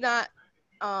she's not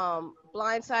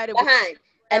blindsided. Behind.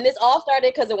 And this all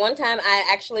started because the one time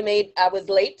I was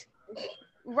late.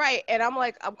 Right. And I'm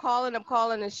like, I'm calling,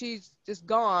 and she's just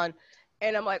gone.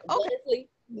 And I'm like, okay.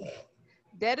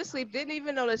 Dead asleep. Didn't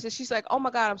even notice it. She's like, oh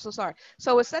my God, I'm so sorry.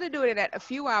 So instead of doing it at a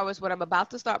few hours when I'm about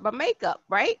to start my makeup,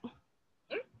 right?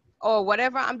 Or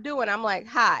whatever I'm doing, I'm like,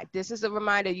 hi, this is a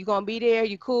reminder. You're going to be there.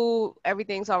 You cool.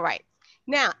 Everything's all right.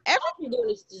 Now, all I'm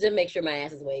doing is just to make sure my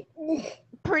ass is awake.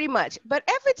 Pretty much. But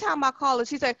every time I call her,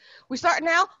 she's like, we start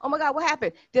now? Oh my God, what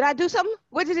happened? Did I do something?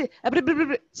 What did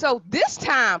it? So this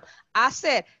time I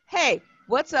said, hey,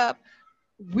 what's up?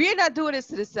 We're not doing this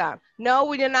to this time. No,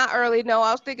 we're not early. No,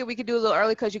 I was thinking we could do a little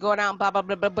early because you're going out and blah, blah,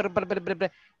 blah, blah, blah, blah, blah, blah, blah,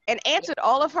 and answered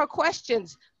all of her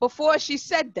questions before she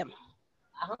said them.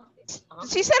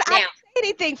 She said, I didn't say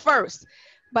anything first.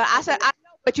 But I said, I know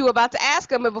what you were about to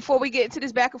ask him. And before we get into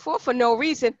this back and forth for no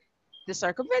reason, the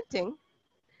circumventing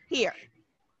here.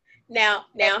 Now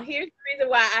here's the reason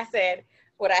why I said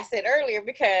what I said earlier,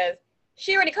 because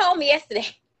she already called me yesterday.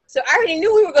 So I already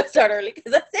knew we were going to start early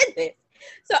because I said this.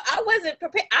 So I wasn't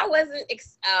prepared. I wasn't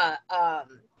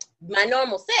my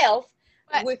normal self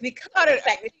because of the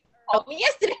fact that she called me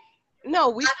yesterday.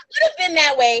 No, I would have been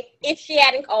that way if she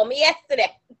hadn't called me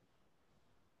yesterday.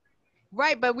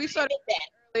 Right, but we started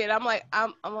early, and I'm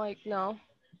like, no.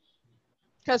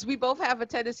 Because we both have a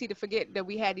tendency to forget that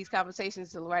we had these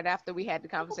conversations right after we had the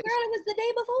conversation. Girl, it was the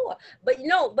day before. But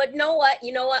know what?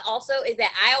 You know what also is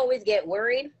that I always get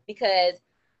worried because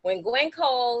when Gwen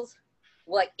calls,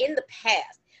 like in the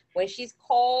past, when she's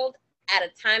called at a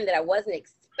time that I wasn't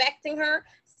expecting her,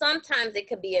 sometimes it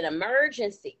could be an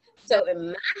emergency. So in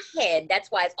my head, that's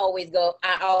why I always go.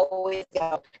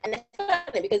 And that's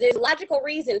funny because there's a logical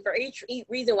reason for each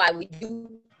reason why we do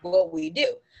what we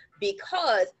do.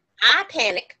 Because I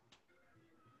panic.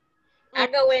 I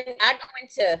go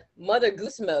into Mother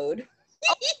Goose mode.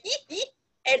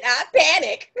 And I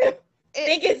panic.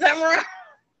 Thinking something wrong.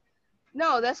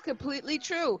 No, that's completely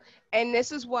true. And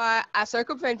this is why I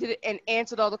circumvented it and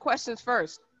answered all the questions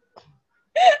first.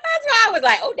 That's why I was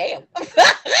like, oh, damn.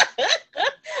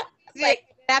 Like,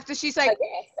 after she's like,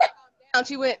 down,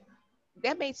 she went,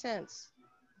 that made sense.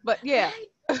 But yeah,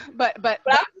 but I was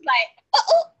like,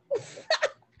 oh.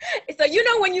 So you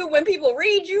know when people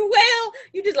read you well,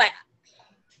 you just like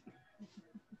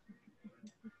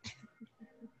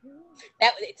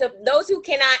that. So those who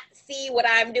cannot see what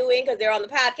I'm doing because they're on the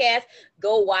podcast,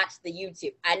 go watch the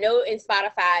YouTube. I know in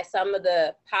Spotify some of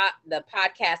the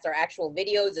podcasts are actual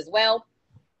videos as well.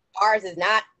 Ours is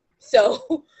not.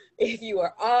 So if you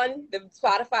are on the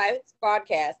Spotify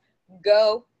podcast,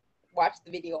 go watch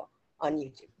the video on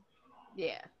YouTube.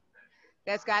 Yeah.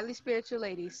 That's Godly Spiritual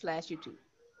Lady /YouTube.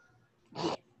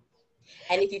 Yeah.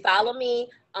 And if you follow me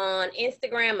on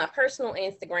Instagram, my personal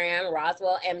Instagram,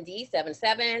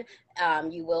 RoswellMD77,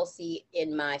 you will see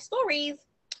in my stories,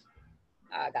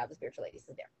 Godly Spiritual Lady is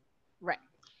there. Right.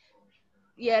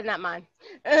 Yeah, not mine.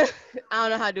 I don't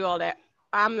know how to do all that.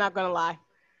 I'm not going to lie.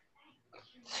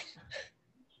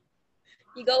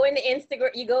 You go into Instagram,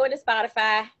 you go into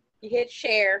Spotify, you hit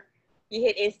share, you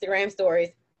hit Instagram stories,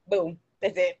 boom,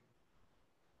 that's it.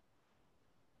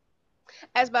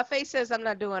 As my face says, I'm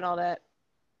not doing all that.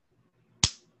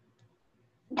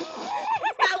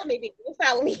 Follow me, people.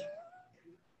 Follow me.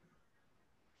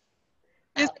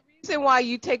 There's a reason why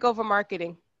you take over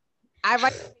marketing. I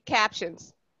write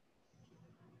captions.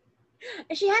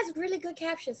 And she has really good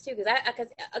captions too, because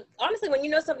honestly, when you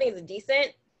know something is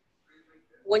decent,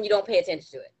 when you don't pay attention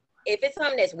to it. If it's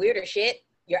something that's weird or shit,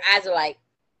 your eyes are like,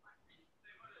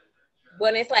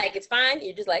 when it's like, it's fine,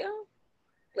 you're just like, oh,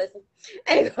 listen,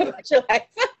 and go about your life.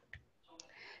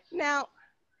 Now,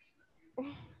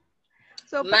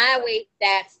 so my weight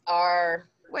stats are.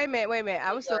 Wait a minute.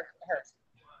 I was still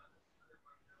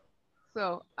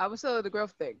at the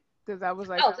growth thing because I was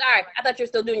like, oh, sorry, I thought you were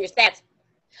still doing your stats.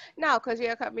 No, because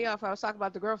you cut me off. I was talking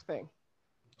about the growth thing.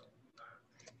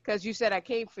 Because you said I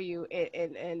came for you,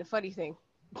 and the funny thing.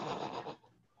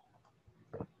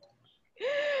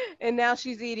 And now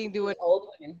she's doing old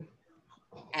women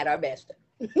at our best.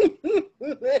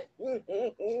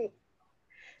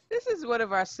 This is one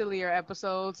of our sillier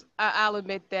episodes. I'll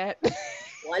admit that.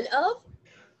 One of?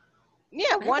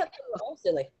 Yeah, one. All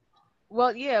silly.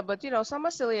 Well, yeah, but some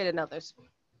are sillier than others.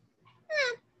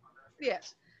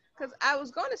 Yes, because I was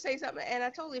going to say something and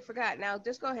I totally forgot. Now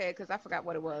just go ahead because I forgot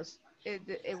what it was. It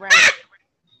ran.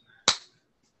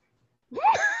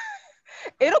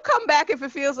 It'll come back if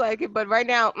it feels like it, but right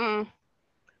now,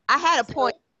 I had a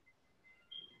point.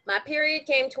 My period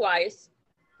came twice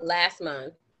last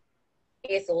month.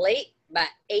 It's late by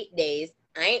 8 days.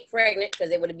 I ain't pregnant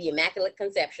because it would be immaculate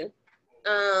conception.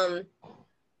 Because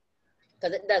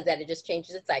it does that. It just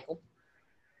changes its cycle.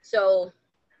 So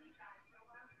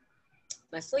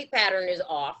my sleep pattern is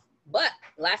off. But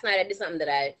last night I did something that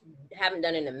I haven't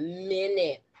done in a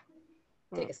minute.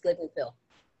 Take a sleeping pill.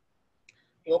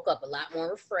 Woke up a lot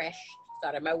more refreshed.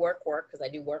 Started my work because I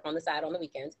do work on the side on the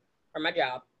weekends for my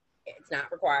job. It's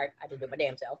not required. I just do it my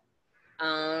damn self.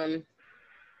 My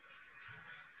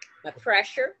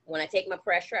pressure. When I take my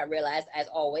pressure, I realize, as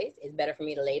always, it's better for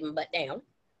me to lay my butt down.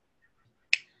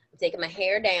 I'm taking my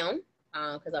hair down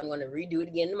because I'm going to redo it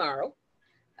again tomorrow.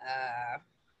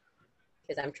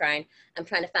 Because I'm trying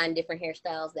to find different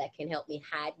hairstyles that can help me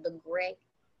hide the gray.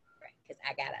 Because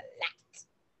I got a lot.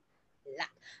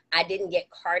 I didn't get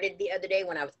carded the other day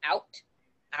when I was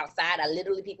outside.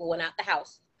 People went out the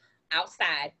house,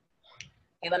 outside,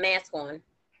 have a mask on.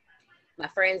 My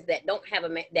friends that don't have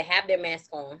that have their mask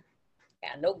on,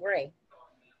 got no gray,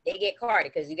 they get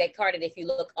carded because you get carded if you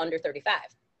look under 35.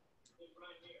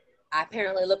 I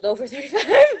apparently looked over 35.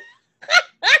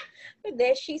 But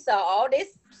then she saw all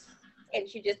this and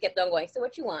she just kept on going. So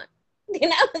what you want?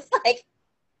 And I was like,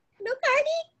 no Cardi?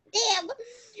 Damn.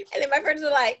 And then my friends were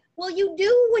like, well, you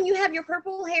do when you have your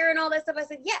purple hair and all that stuff. I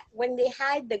said, yeah, when they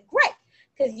hide the gray.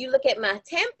 Because you look at my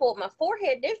temple, my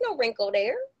forehead, there's no wrinkle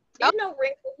there. There's no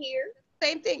wrinkle here.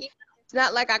 Same thing. It's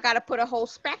not like I got to put a whole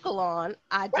speckle on.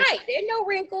 Right. There's no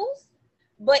wrinkles.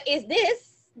 But it's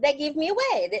this that gives me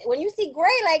away. When you see gray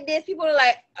like this, people are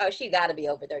like, oh, she got to be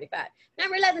over 35. Now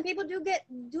I'm realizing people do get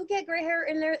gray hair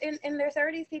in their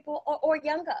 30s, people, or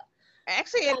younger.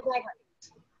 Actually,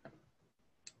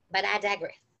 but I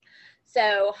digress.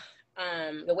 So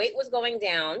the weight was going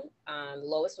down. The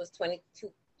lowest was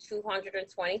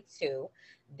 222.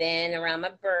 Then around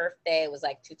my birthday, it was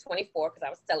like 224 because I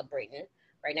was celebrating.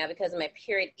 Right now, because my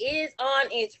period is on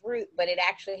its route, but it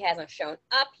actually hasn't shown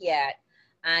up yet,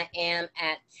 I am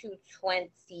at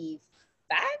 225.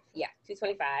 Yeah,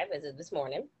 225 as of this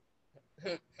morning.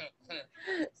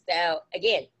 So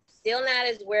again, still not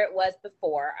as where it was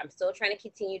before. I'm still trying to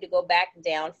continue to go back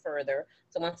down further.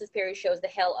 So once this period shows the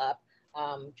hell up,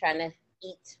 trying to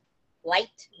eat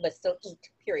light, but still eat,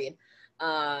 period.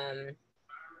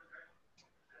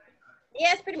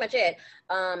 Yeah, that's pretty much it.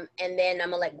 And then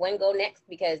I'm gonna let Gwen go next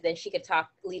because then she could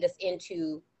lead us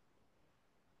into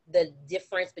the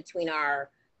difference between our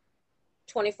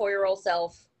 24-year-old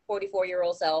self,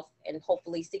 44-year-old self, and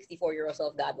hopefully 64-year-old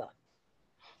self, God willing.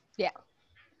 Yeah.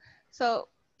 So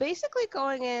basically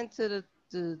going into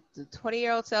the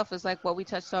 20-year-old self is like what we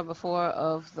touched on before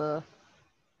of the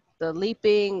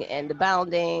leaping and the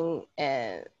bounding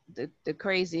and the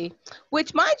crazy,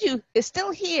 which mind you is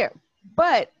still here.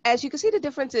 But as you can see, the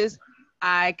difference is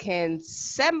I can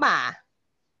semi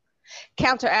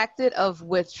counteract it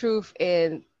with truth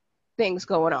and things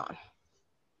going on,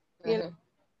 you know,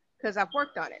 because I've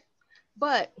worked on it.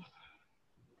 But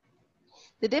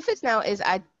the difference now is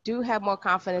I do have more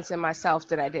confidence in myself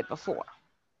than I did before,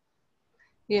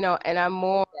 you know, and I'm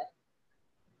more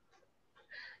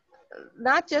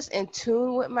not just in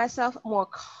tune with myself, more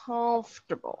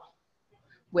comfortable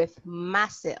with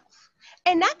myself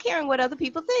and not caring what other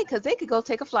people think because they could go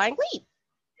take a flying leap.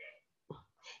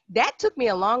 That took me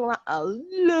a long time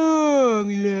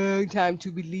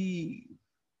to believe.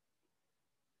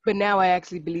 But now I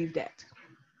actually believe that.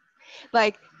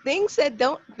 Like things that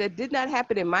did not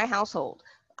happen in my household.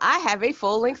 I have a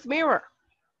full-length mirror.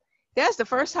 That's the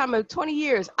first time in 20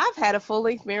 years I've had a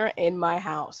full-length mirror in my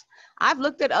house. I've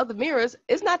looked at other mirrors.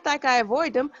 It's not like I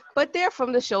avoid them, but they're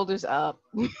from the shoulders up.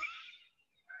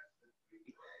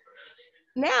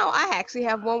 Now I actually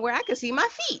have one where I can see my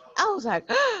feet. I was like,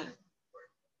 oh,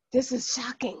 this is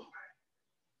shocking.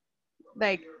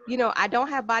 Like, you know, I don't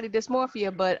have body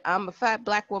dysmorphia, but I'm a fat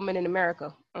Black woman in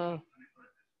America.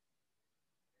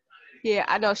 Yeah,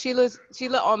 I know Sheila's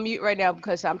on mute right now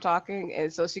because I'm talking, and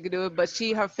so she could do it. But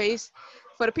her face,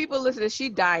 for the people listening, she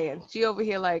dying. She over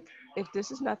here like, if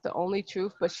this is not the only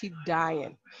truth, but she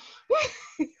dying.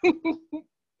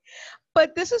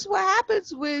 But this is what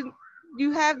happens when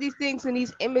you have these things and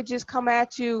these images come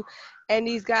at you and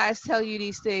these guys tell you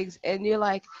these things and you're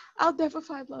like, I'll never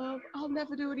find love. I'll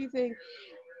never do anything.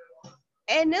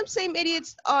 And them same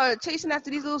idiots are chasing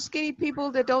after these little skinny people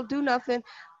that don't do nothing,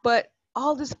 but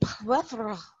all this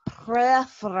plethora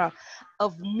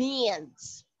of men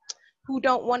who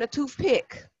don't want a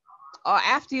toothpick or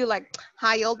after you like,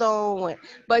 how y'all doing?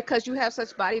 But because you have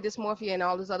such body dysmorphia and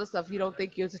all this other stuff, you don't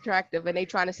think you're attractive. And they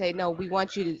trying to say, no, we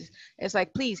want you to, it's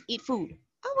like, please eat food.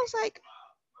 I was like,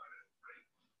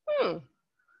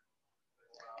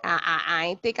 I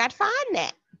ain't think I'd find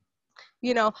that,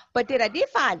 you know, but then I did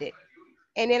find it.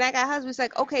 And then I got husband's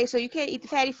like, okay, so you can't eat the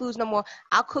fatty foods no more.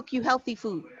 I'll cook you healthy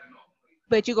food,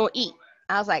 but you're going to eat.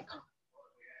 I was like,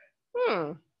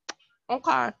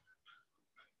 okay.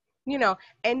 You know,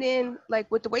 and then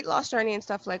like with the weight loss journey and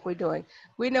stuff like we're doing,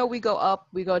 we know we go up,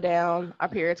 we go down, our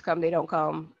periods come, they don't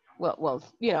come. Well,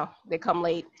 you know, they come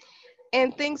late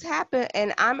and things happen.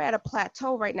 And I'm at a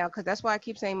plateau right now because that's why I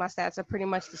keep saying my stats are pretty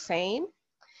much the same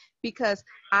because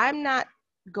I'm not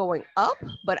going up,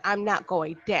 but I'm not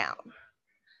going down.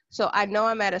 So I know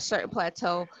I'm at a certain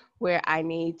plateau where I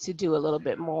need to do a little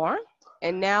bit more.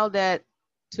 And now that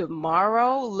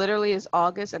tomorrow literally is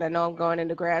August and I know I'm going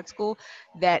into grad school,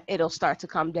 that it'll start to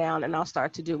come down and I'll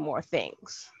start to do more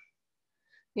things,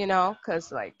 you know,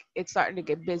 because like it's starting to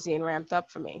get busy and ramped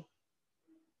up for me.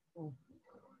 Oh,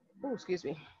 excuse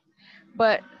me.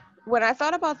 But when I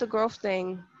thought about the growth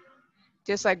thing,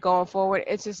 just like going forward,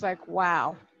 it's just like,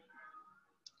 wow.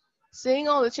 seeing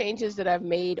all the changes that I've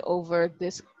made over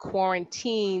this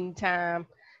quarantine time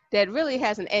that really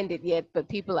hasn't ended yet, but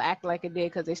people act like it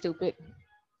did because they're stupid.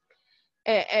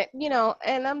 And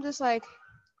I'm just like,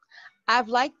 I've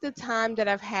liked the time that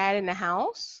I've had in the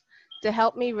house to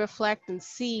help me reflect and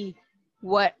see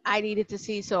what I needed to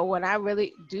see. So when I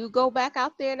really do go back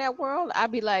out there in that world, I'll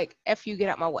be like, F you, get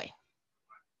out my way.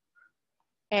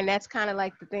 And that's kind of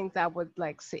like the things I would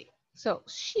like see. So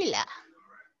Sheila,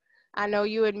 I know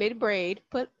you admit braid,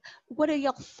 but what are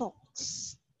your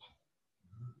thoughts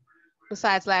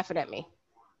besides laughing at me?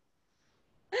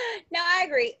 No, I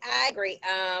agree. I agree.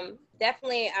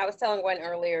 Definitely, I was telling Gwen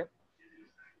earlier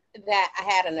that I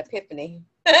had an epiphany.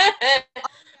 I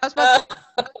was about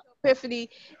to epiphany,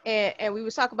 and we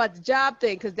was talking about the job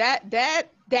thing because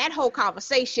that whole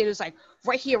conversation is like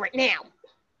right here, right now.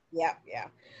 Yeah.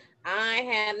 I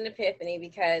had an epiphany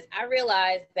because I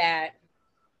realized that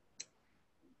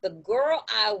the girl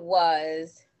I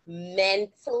was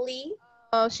mentally,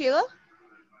 Sheila,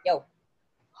 yo,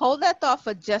 hold that thought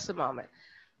for just a moment.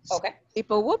 okay.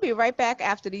 People, we'll be right back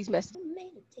after these messages.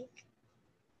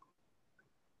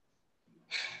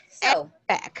 So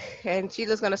Back, and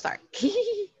Sheila's gonna start.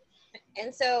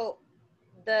 and so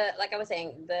like I was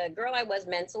saying, the girl I was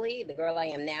mentally, the girl I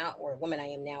am now, or woman I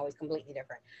am now, is completely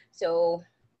different. So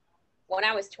when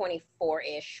I was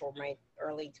 24-ish, or my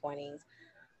early 20s,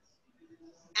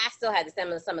 I still had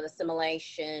some of the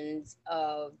simulations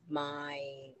of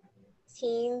my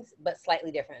teens, but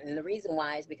slightly different. And the reason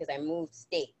why is because I moved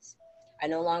states. I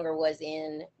no longer was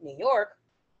in New York,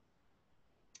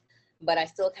 but I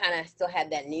still had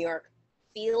that New York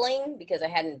feeling because I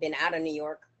hadn't been out of New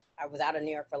York. I was out of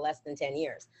New York for less than 10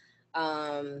 years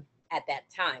at that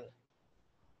time.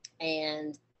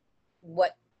 And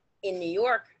what in New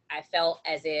York, I felt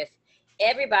as if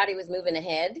everybody was moving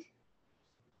ahead,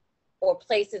 or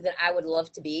places that I would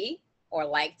love to be, or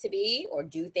like to be, or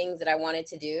do things that I wanted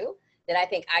to do that I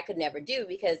think I could never do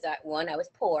because one, I was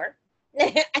poor.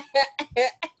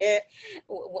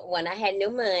 When I had no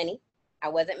money, I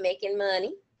wasn't making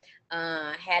money,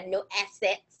 had no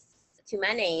assets to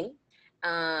my name.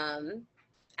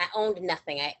 I owned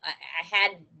nothing. I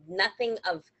had nothing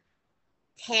of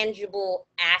tangible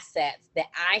assets that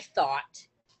I thought,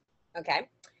 okay,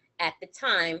 at the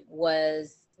time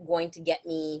was going to get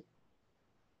me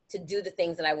to do the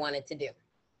things that I wanted to do.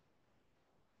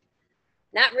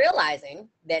 Not realizing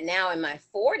that now in my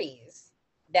 40s,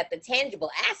 that the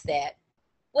tangible asset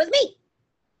was me.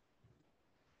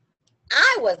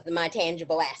 I was my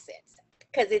tangible assets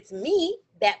because it's me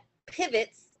that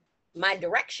pivots my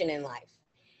direction in life.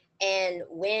 And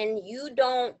when you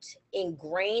don't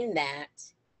ingrain that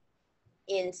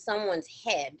in someone's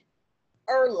head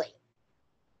early,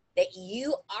 that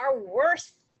you are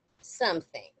worth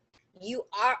something, you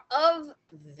are of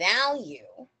value,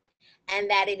 and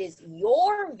that it is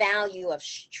your value of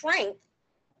strength,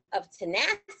 of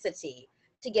tenacity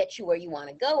to get you where you want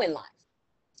to go in life.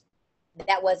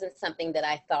 That wasn't something that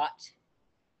I thought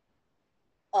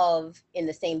of in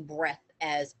the same breath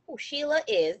as, oh, Sheila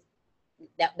is.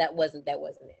 That wasn't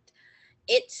it.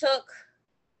 It took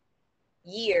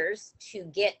years to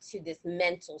get to this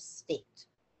mental state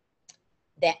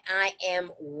that I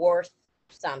am worth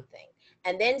something.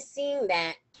 And then seeing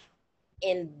that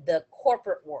in the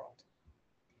corporate world,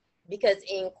 because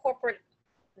in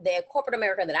the corporate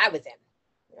America that I was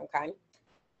in, okay,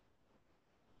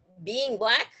 being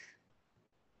Black,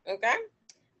 okay,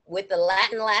 with the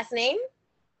Latin last name,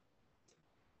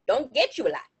 don't get you a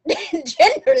lot.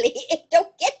 Generally, it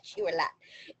don't get you a lot.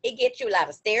 It gets you a lot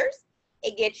of stares.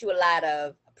 It gets you a lot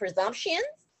of presumptions,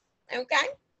 okay?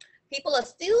 People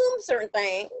assume certain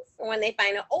things when they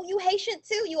find out, oh, you Haitian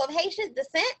too? You of Haitian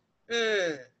descent?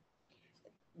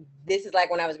 This is like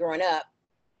when I was growing up,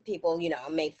 people,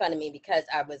 made fun of me because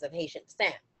I was of Haitian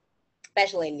descent,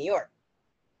 especially in New York.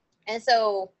 And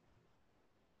so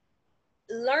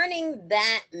learning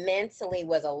that mentally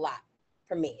was a lot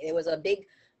for me. It was a big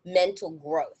mental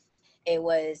growth. It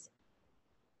was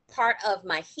part of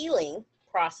my healing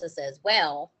process as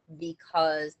well,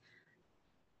 because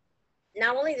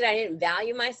not only did I didn't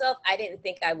value myself, I didn't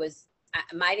think I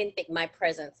didn't think my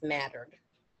presence mattered,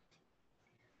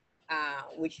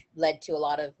 which led to a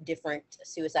lot of different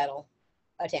suicidal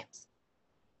attempts.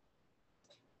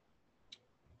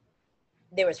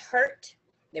 There was hurt,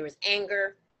 there was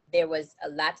anger, there was a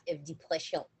lot of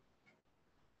depression.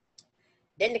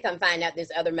 Then to come find out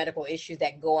there's other medical issues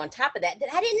that go on top of that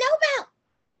I didn't know about.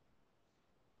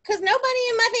 Because nobody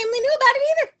in my family knew about it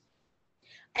either.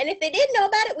 And if they did know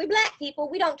about it, we Black people,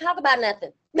 we don't talk about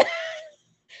nothing.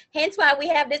 Hence why we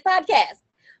have this podcast.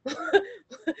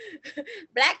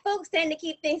 Black folks tend to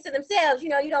keep things to themselves. You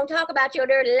know, you don't talk about your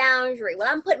dirty laundry.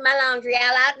 Well, I'm putting my laundry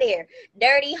all out there.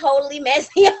 Dirty, holy,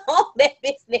 messy, all that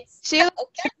business. She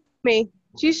Okay. me.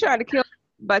 She's trying to kill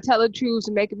me by telling truths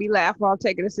and making me laugh while I'm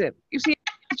taking a sip. You see,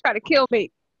 she's trying to kill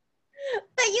me.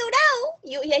 But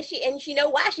she know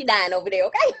why she dying over there,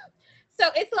 okay? So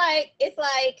it's like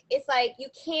you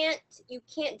can't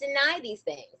deny these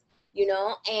things, you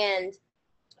know? And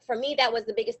for me, that was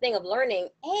the biggest thing of learning,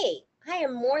 hey, I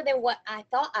am more than what I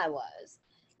thought I was.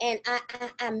 And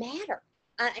I matter.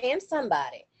 I am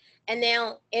somebody. And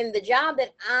now in the job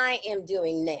that I am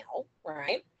doing now,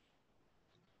 right?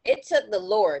 It took the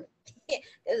Lord,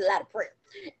 there's a lot of prayer.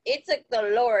 It took the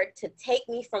Lord to take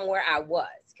me from where I was.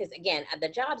 Because again, the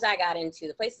jobs I got into,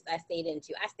 the places I stayed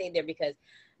there because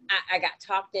I got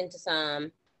talked into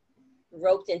some,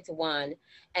 roped into one,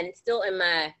 and still in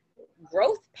my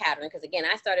growth pattern. Because again,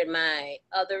 I started my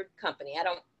other company.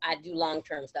 I do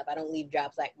long-term stuff. I don't leave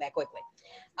jobs like that quickly.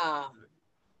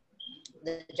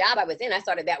 The job I was in, I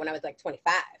started that when I was like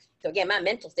 25. So again, my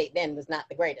mental state then was not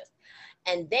the greatest.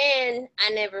 And then I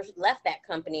never left that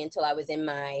company until I was in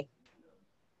my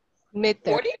mid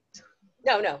 40s.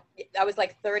 No, I was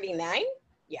like 39.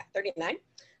 Yeah, 39.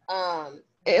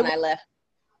 When I left.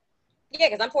 Yeah,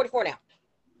 because I'm 44 now,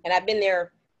 and I've been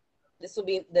there.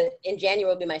 In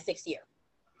January will be my 6th year.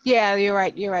 Yeah, you're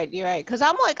right. Because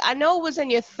I'm like, I know it was in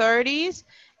your 30s,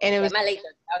 and it was my late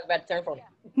 30s. I was about to turn 40.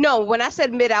 No, when I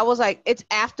said mid, I was like, it's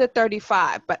after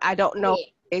 35, but I don't know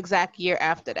the exact year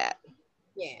after that.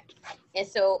 Yeah, and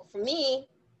so for me,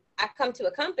 I come to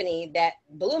a company that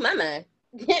blew my mind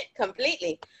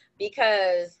completely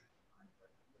because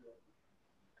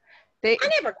they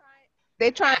trying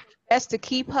their best to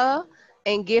keep her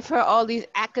and give her all these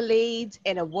accolades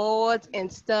and awards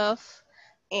and stuff.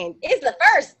 And it's the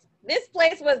first. This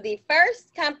place was the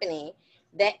first company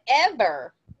that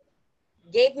ever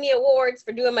gave me awards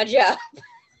for doing my job.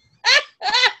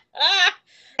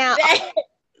 now,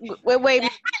 wait. We're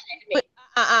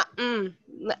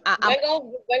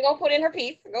gonna put in her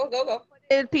piece. Go.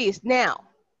 In piece. Now,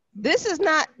 this is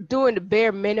not doing the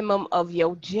bare minimum of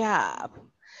your job.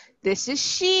 This is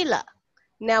Sheila.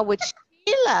 Now, with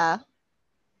Sheila,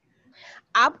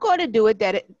 I'm going to do it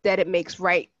that it makes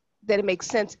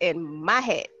sense in my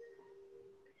head.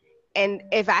 And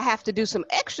if I have to do some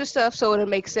extra stuff so it'll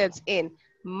make sense in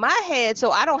my head,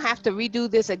 so I don't have to redo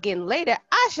this again later,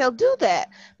 I shall do that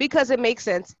because it makes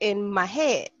sense in my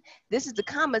head. This is the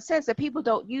common sense that people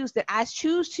don't use, that I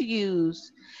choose to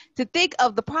use to think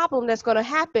of the problem that's going to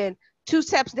happen 2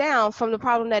 steps down from the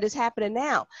problem that is happening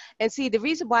now. And see, the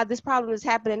reason why this problem is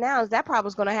happening now is that problem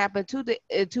is going to happen 2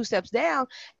 steps down,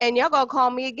 and y'all going to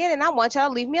call me again, and I want y'all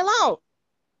to leave me alone.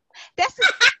 That's the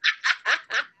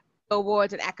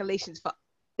awards and accolades for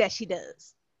that she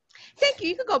does. Thank you.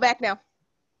 You can go back now.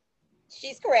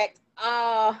 She's correct.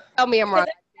 Tell me I'm wrong.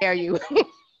 I dare you.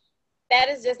 That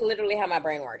is just literally how my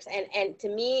brain works. And to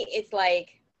me, it's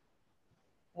like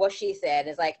what she said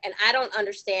is like, and I don't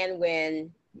understand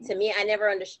when, to me, I never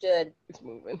understood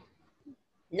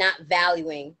not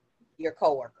valuing your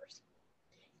coworkers,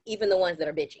 even the ones that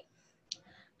are bitchy.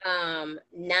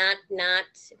 Not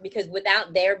because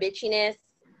without their bitchiness,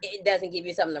 it doesn't give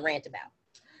you something to rant about.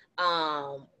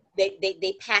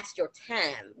 They pass your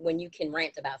time when you can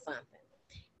rant about something.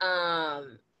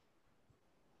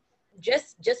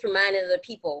 Just reminding the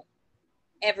people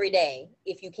every day,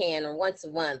 if you can, or once a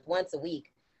month, once a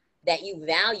week, that you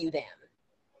value them.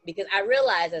 Because I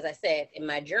realized, as I said, in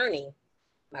my journey,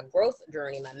 my growth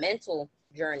journey, my mental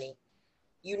journey,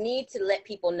 you need to let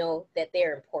people know that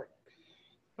they're important.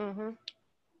 Mm-hmm.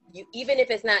 Even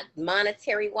if it's not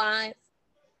monetary wise,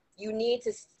 you need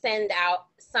to send out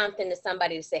something to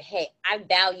somebody to say, hey, I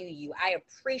value you. I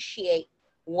appreciate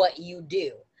what you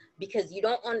do, because you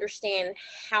don't understand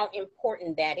how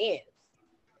important that is.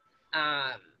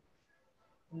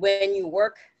 When you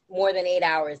work more than 8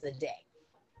 hours a day,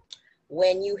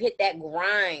 when you hit that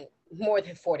grind more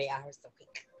than 40 hours a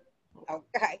week,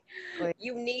 okay,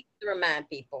 you need to remind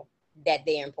people that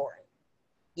they're important.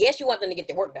 Yes, you want them to get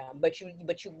their work done, but you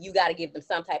got to give them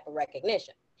some type of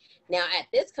recognition. Now, at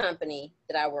this company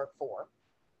that I work for,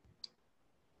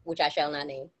 which I shall not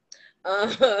name,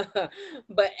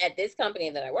 but at this company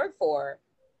that I work for,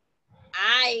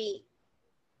 I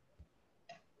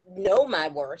know my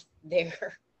worth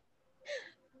there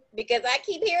because I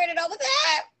keep hearing it all the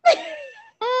time.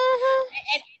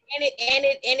 And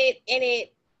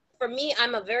it for me, I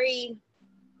am a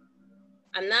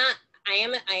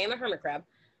hermit crab,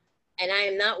 and I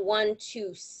am not one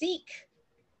to seek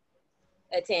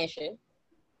attention.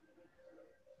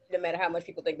 no matter how much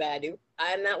people think that I do.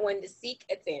 I am not one to seek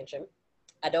attention.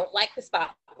 I don't like the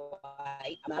spotlight.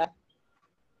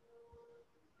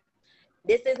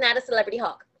 This is not a celebrity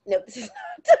hawk. No, this is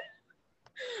not.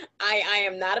 I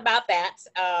am not about that.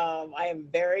 I am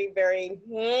very, very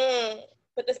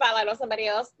put the spotlight on somebody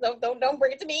else. Don't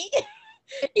bring it to me.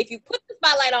 If you put the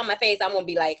spotlight on my face, I'm gonna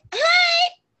be like, hey,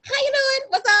 how you doing?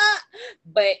 What's up?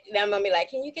 But then I'm gonna be like,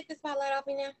 can you get the spotlight off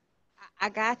me now? I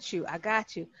got you.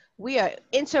 We are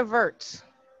introverts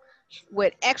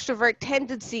with extrovert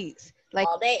tendencies. Like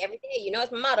all day, every day. You know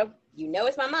it's my motto.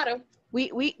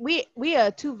 We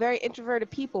are two very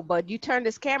introverted people, but you turn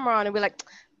this camera on and we're like,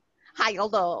 hi,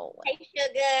 hello. Hey,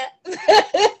 sugar.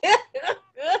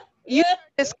 You turn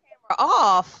this camera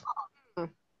off.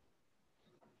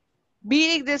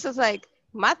 Meaning this is like,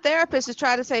 my therapist is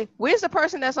trying to say, where's the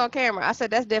person that's on camera? I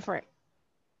said, that's different.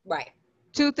 Right.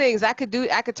 Two things I could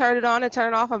turn it on and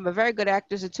turn it off. I'm a very good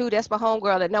actress. And two, that's my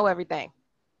homegirl that know everything.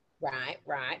 Right.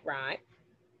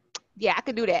 Yeah, I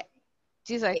could do that.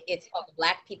 She's like, it's called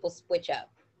Black people switch up.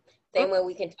 Same way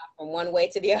we can talk from one way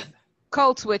to the other.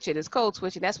 Code switching. It's code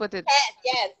switching. That's what the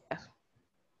yes.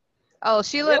 Oh,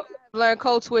 Sheila learned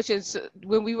code switching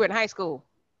when we were in high school.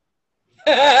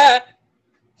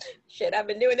 Shit, I've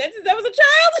been doing that since I was a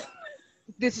child.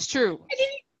 This is true. I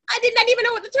did not even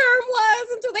know what the term was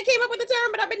until they came up with the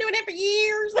term, but I've been doing it for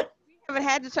years. We haven't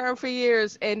had the term for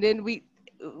years, and then we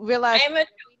realized I'm an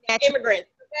immigrant.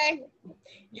 Okay,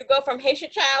 you go from Haitian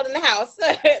child in the house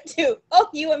to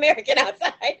you American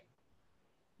outside.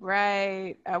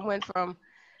 Right. I went from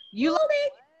you.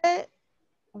 Like,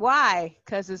 why?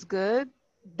 Because it's good.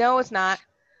 No, it's not.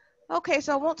 Okay,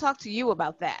 so I won't talk to you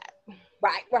about that.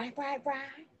 Right.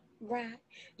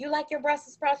 You like your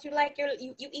Brussels sprouts? You like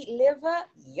you eat liver?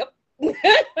 Yep.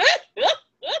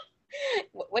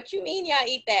 What you mean y'all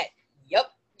eat that? Yep.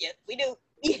 Yes, we do.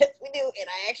 Yes, we do. And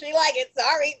I actually like it.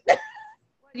 Sorry.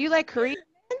 You like Korean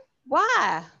men?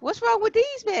 Why? What's wrong with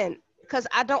these men? Because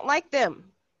I don't like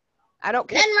them. I don't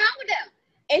care. Nothing wrong with them.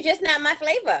 It's just not my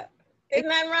flavor. There's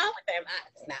nothing wrong with them.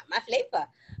 It's not my flavor.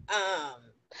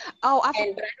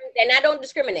 And I don't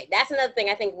discriminate. That's another thing.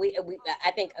 I think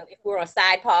I think if we're on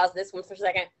side pause this one for a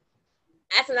second,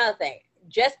 that's another thing.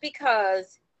 Just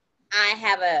because I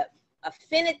have a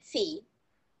affinity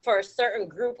for a certain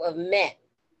group of men,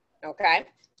 okay,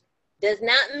 does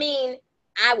not mean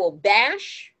I will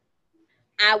bash,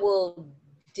 I will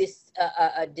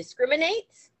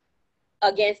discriminate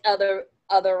against other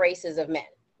races of men.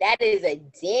 That is a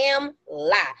damn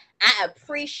lie. I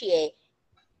appreciate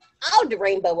all the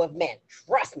rainbow of men.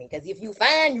 Trust me, because if you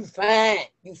fine, you fine.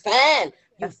 You fine.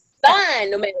 You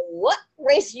fine. No matter what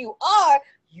race you are,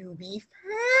 you be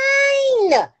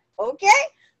fine. Okay?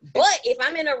 But if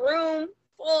I'm in a room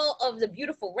full of the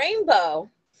beautiful rainbow,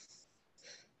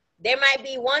 there might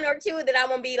be one or two that I'm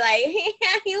gonna be like, hey,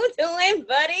 how you doing,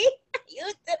 buddy?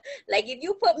 Like if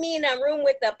you put me in a room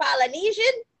with a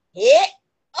Polynesian,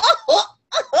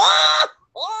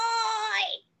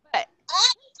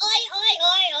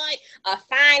 a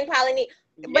fine Polynesian.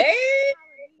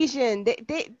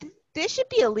 They should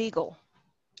be illegal.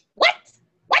 What?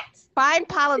 Fine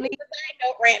Polynesian.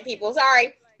 Don't rant, people.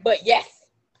 Sorry, but yes.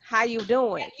 How you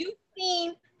doing?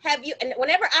 Have you? And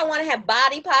whenever I want to have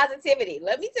body positivity,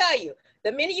 let me tell you,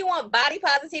 the minute you want body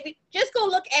positivity, just go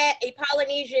look at a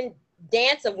Polynesian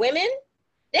dance of women.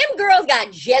 Them girls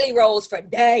got jelly rolls for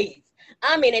days.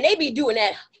 I mean, and they be doing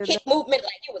that hip movement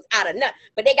like it was out of nut,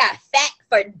 but they got fat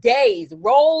for days,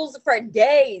 rolls for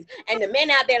days. And the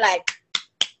men out there like,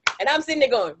 and I'm sitting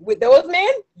there going, with those men,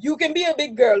 you can be a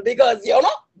big girl because, you know,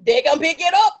 they can pick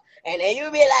it up. And then you'll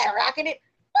be like rocking it.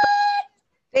 What?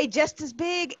 They just as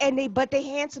big but they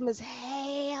handsome as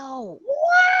hell.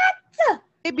 What?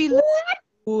 They be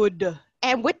good.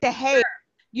 And with the hair.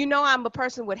 You know I'm a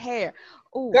person with hair.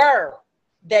 Ooh. Girl,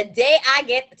 the day I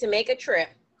get to make a trip,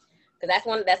 because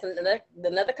that's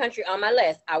another country on my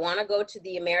list. I want to go to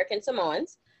the American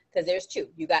Samoans, because there's two.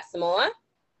 You got Samoa,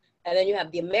 and then you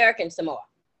have the American Samoa,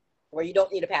 where you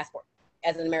don't need a passport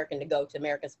as an American to go to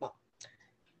American Samoa.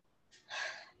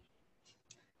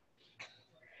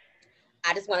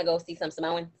 I just want to go see some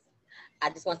Samoans. I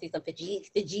just want to see some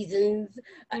Fijians, the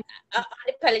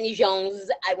Polynesians.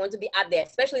 I want to be out there,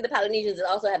 especially the Polynesians that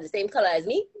also have the same color as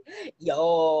me.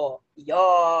 Yo.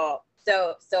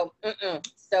 So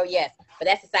yes, but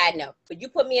that's a side note. But you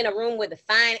put me in a room with a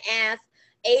fine ass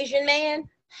Asian man.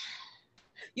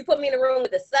 You put me in a room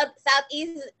with a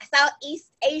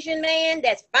Southeast Asian man.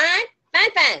 That's fine. I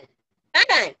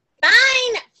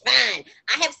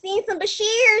have seen some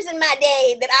Bashirs in my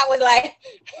day that I was like,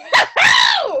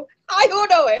 how you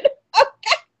doing?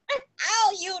 Okay.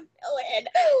 How you doing?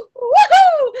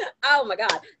 Woohoo! Oh my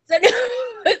God. So,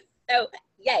 so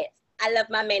yes, I love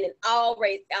my men in all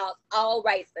races, all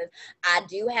races. I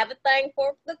do have a thing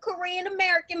for the Korean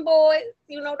American boys,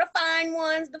 you know, the fine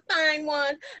ones, the fine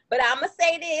ones. But I'm gonna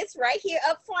say this right here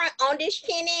up front on this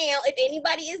channel: if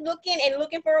anybody is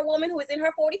looking for a woman who is in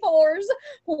her 44s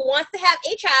who wants to have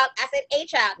a child, I said a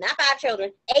child, not 5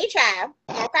 children, a child.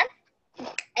 Okay.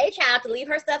 A child to leave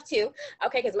her stuff too,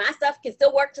 okay, because my stuff can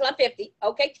still work till I'm 50.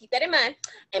 Okay, keep that in mind.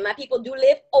 And my people do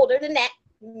live older than that,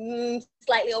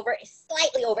 slightly over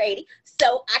 80.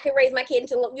 So I can raise my kid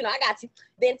until, you know, I got to.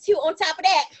 Then 2, on top of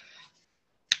that,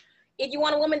 if you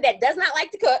want a woman that does not like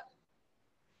to cook,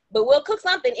 but will cook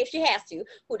something if she has to,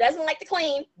 who doesn't like to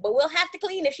clean, but will have to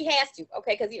clean if she has to,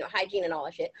 okay, because, you know, hygiene and all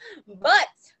that shit. But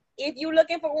if you're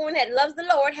looking for a woman that loves the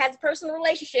Lord, has a personal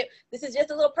relationship, this is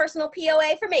just a little personal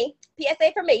POA for me,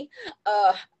 PSA for me.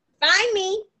 Find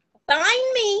me.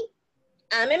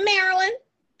 I'm in Maryland.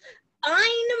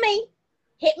 Find me.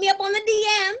 Hit me up on the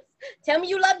DMs. Tell me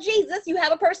you love Jesus. You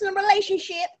have a personal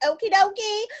relationship. Okie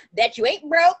dokie. That you ain't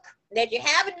broke. That you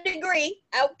have a degree.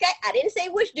 Okay. I didn't say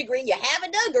which degree. You have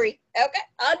a degree. Okay.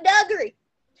 A degree.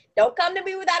 Don't come to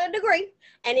me without a degree.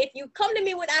 And if you come to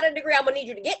me without a degree, I'm going to need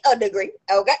you to get a degree.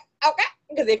 Okay? Okay?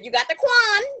 Because if you got the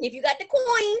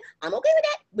coin, I'm okay with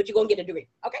that. But you're going to get a degree.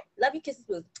 Okay? Love you. Kisses,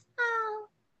 blues. Oh.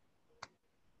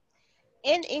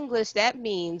 In English, that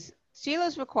means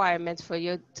Sheila's requirements for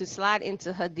you to slide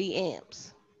into her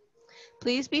DMs.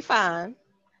 Please be fine.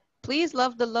 Please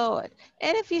love the Lord.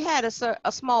 And if you had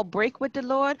a small break with the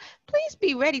Lord, please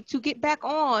be ready to get back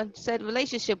on said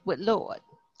relationship with Lord.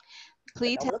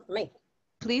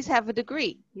 Please have a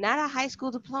degree, not a high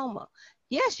school diploma.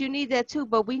 Yes, you need that too,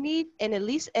 but we need at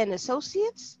least an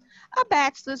associate's, a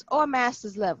bachelor's, or a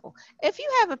master's level. If you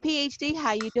have a PhD,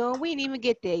 how you doing? We didn't even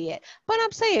get there yet. But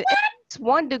I'm saying, it's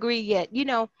 1 degree yet. You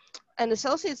know, an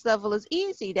associate's level is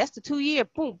easy. That's the 2-year,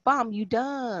 boom, bam, you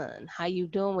done. How you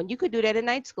doing? When you could do that in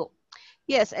night school.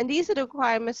 Yes, and these are the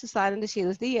requirements to slide into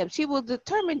Sheila's DM. She will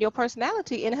determine your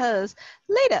personality in hers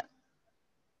later.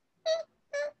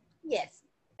 Yes.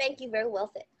 Thank you. Very well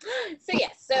said. So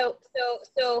yes,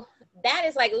 so that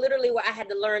is like literally what I had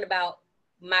to learn about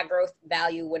my growth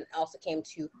value when it also came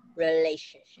to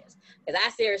relationships. Because I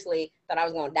seriously thought I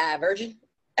was going to die a virgin.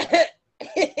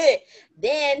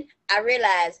 Then I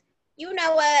realized, you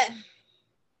know what?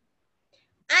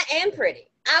 I am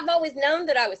pretty. I've always known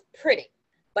that I was pretty,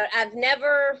 but I've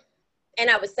never,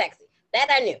 and I was sexy. That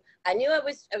I knew. I knew I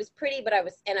was pretty, but I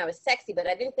was sexy, but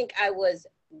I didn't think I was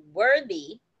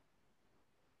worthy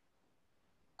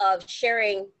of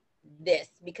sharing this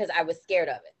because I was scared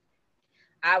of it.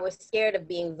 I was scared of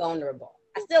being vulnerable.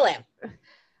 I still am.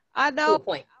 I know. To a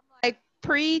point. I'm like,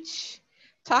 preach,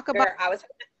 talk about. I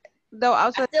still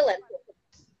am.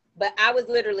 But I was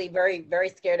literally very, very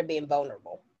scared of being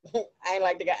vulnerable. I ain't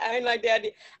like the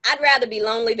idea. I'd rather be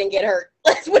lonely than get hurt.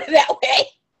 Let's put it that way.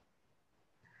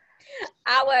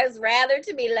 I was rather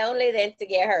to be lonely than to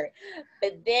get hurt.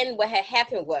 But then what had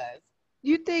happened was,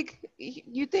 You think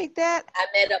that? I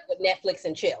met up with Netflix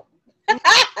and chill.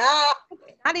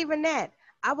 Not even that.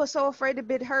 I was so afraid to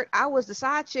be hurt. I was the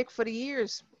side chick for the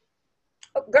years.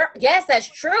 Girl, yes, that's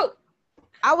true.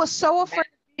 I was so afraid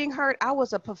of being hurt. I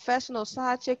was a professional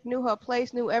side chick, knew her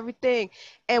place, knew everything,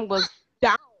 and was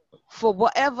down for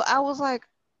whatever. I was like,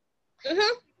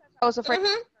 I was afraid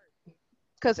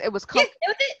because it was comfortable.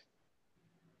 Yes, it.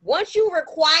 Once you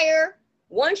require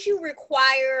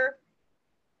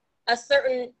a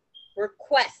certain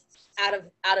request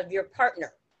out of your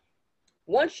partner,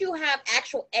 once you have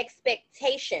actual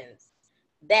expectations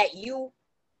that you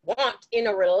want in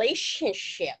a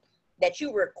relationship, that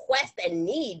you request and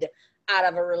need out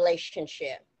of a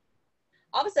relationship,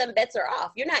 all of a sudden bets are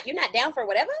off. You're not down for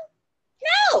whatever?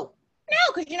 No,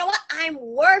 because you know what? I'm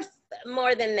worth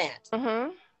more than that.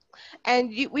 And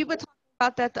we were talking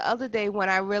about that the other day when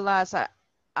I realized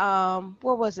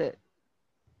what was it?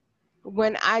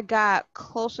 When I got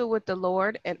closer with the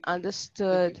Lord and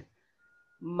understood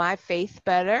my faith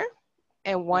better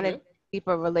and wanted a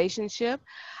deeper relationship,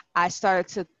 I started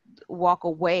to walk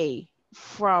away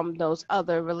from those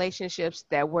other relationships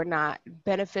that were not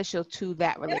beneficial to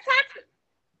that relationship. They were toxic.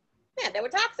 Yeah, they were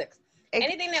toxic.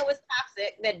 Anything that was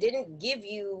toxic, that didn't give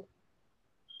you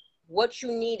what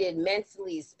you needed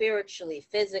mentally, spiritually,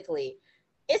 physically,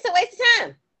 it's a waste of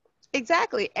time.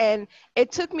 Exactly. And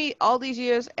it took me all these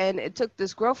years, and it took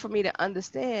this growth for me to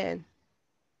understand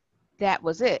that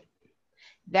was it.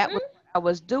 That was what I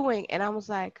was doing. And I was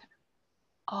like,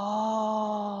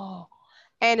 oh.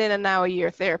 And in an hour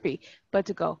year therapy, but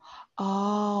to go,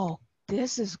 oh,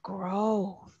 this is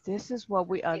growth. This is what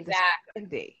we understand.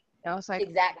 Exactly. I was like,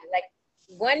 exactly.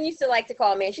 Gwen used to like to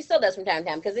call me, and she still does from time to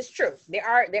time, because it's true. There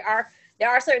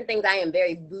are certain things I am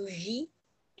very bougie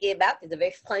about. It's a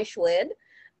very French word,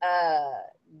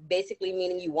 basically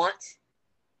meaning you want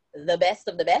the best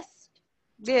of the best.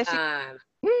 Yeah.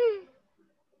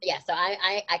 Yeah, so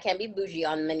I can be bougie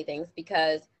on many things,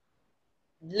 because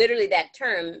literally that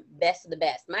term, best of the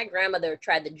best. My grandmother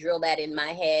tried to drill that in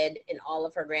my head, in all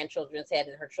of her grandchildren's head,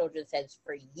 and her children's heads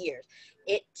for years.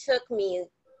 It took me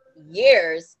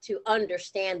years to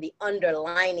understand the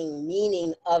underlining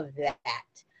meaning of that.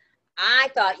 I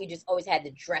thought you just always had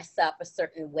to dress up a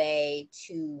certain way,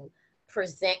 to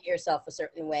present yourself a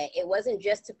certain way. It wasn't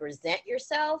just to present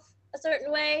yourself a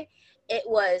certain way, it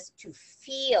was to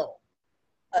feel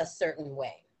a certain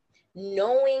way,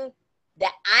 knowing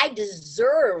that I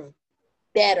deserve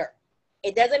better.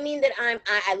 It doesn't mean that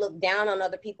I look down on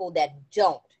other people that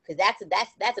don't, because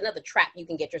that's another trap you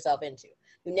can get yourself into.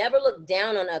 You never look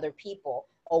down on other people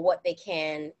or what they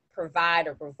can provide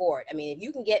or provide. I mean, if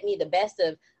you can get me the best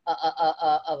of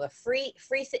a free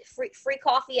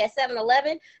coffee at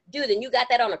 7-Eleven, dude, and you got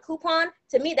that on a coupon,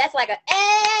 to me that's like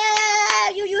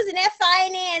you using that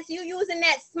finance, you using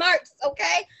that smarts,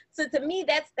 okay? So to me,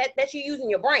 that's you using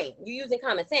your brain, you using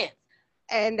common sense.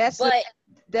 And that's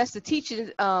the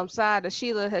teaching side of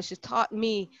Sheila has just taught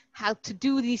me how to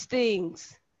do these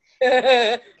things.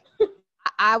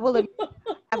 I will admit,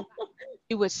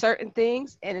 with certain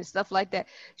things and stuff like that.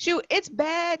 Shoot, it's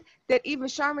bad that even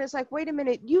Charmin is like, wait a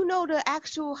minute, you know the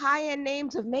actual high-end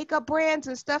names of makeup brands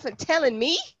and stuff, and telling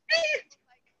me?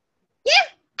 Yeah,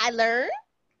 I learned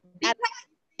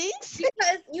because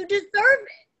you deserve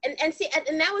it. And see,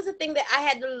 and that was the thing that I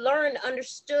had to learn,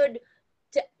 understood.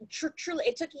 To truly,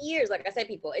 it took years. Like I said,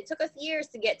 people, it took us years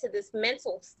to get to this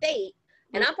mental state,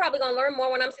 and I'm probably gonna learn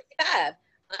more when I'm 65,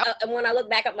 and when I look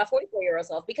back at my 44-year-old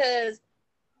self, because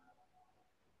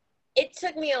it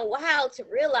took me a while to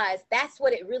realize that's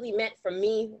what it really meant for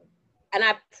me. And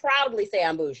I proudly say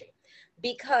I'm bougie,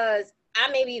 because I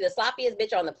may be the sloppiest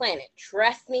bitch on the planet.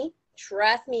 Trust me.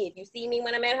 If you see me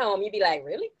when I'm at home, you'd be like,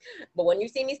 really? But when you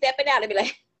see me stepping out, it'd be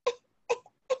like,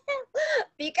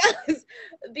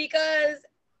 because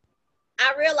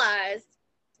I realized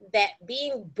that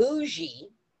being bougie,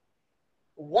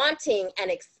 wanting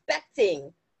and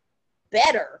expecting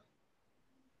better,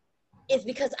 is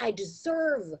because I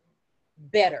deserve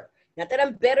better. Not that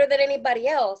I'm better than anybody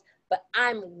else, but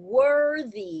I'm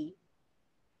worthy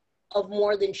of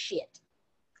more than shit.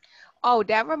 Oh,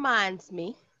 that reminds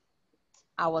me.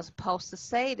 I was supposed to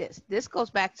say this. This goes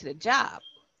back to the job.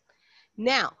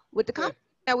 Now, with the conversation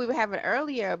that we were having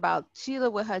earlier about Sheila,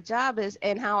 what her job is,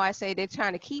 and how I say they're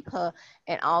trying to keep her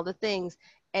and all the things,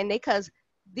 and because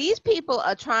these people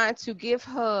are trying to give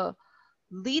her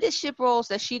leadership roles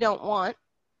that she don't want,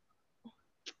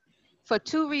 for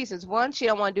two reasons. One, she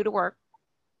don't want to do the work,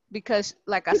 because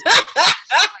like I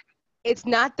said, it's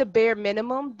not the bare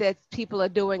minimum that people are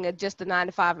doing at just the 9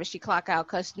 to 5 and she clock out,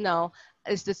 because no,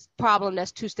 it's this problem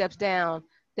that's 2 steps down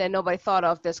that nobody thought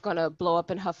of, that's going to blow up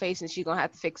in her face and she's going to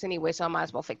have to fix anyway, so I might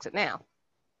as well fix it now.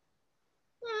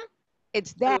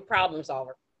 It's that. I'm a problem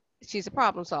solver. She's a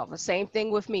problem solver. Same thing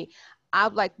with me.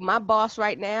 I'm like, my boss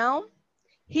right now,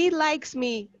 he likes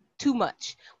me too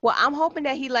much. Well, I'm hoping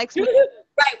that he likes me.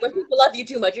 Right, when people love you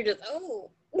too much, you're just,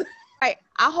 oh. Right,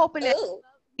 I'm hoping that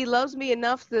he loves me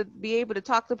enough to be able to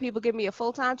talk to people, give me a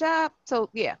full-time job. So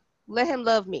yeah, let him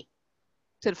love me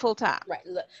to the full-time. Right,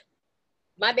 look.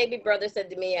 My baby brother said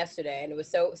to me yesterday, and it was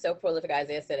so prolific,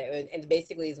 Isaiah said it, and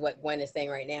basically is what Gwen is saying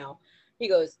right now. He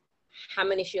goes, how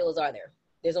many Sheilas are there?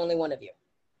 There's only one of you.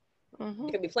 Mm-hmm.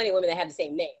 There could be plenty of women that have the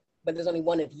same name, but there's only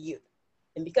one of you.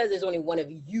 And because there's only one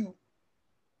of you,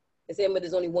 the same way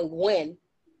there's only one Gwen,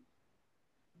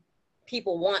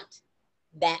 people want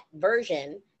that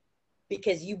version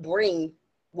because you bring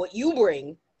what you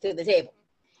bring to the table.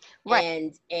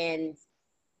 Right. And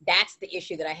that's the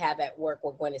issue that I have at work.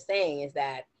 What Gwen is saying is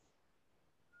that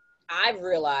I've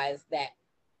realized that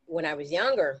when I was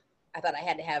younger, I thought I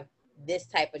had to have this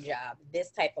type of job, this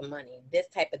type of money, this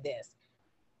type of this.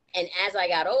 And as I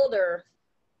got older,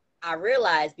 I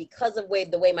realized because of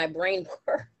the way my brain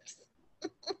works,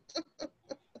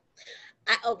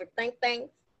 I overthink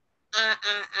things.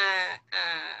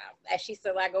 As she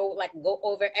said, I go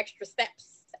over extra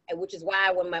steps, which is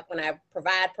why when I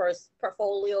provide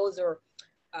portfolios or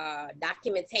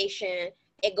documentation,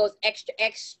 it goes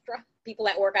extra. People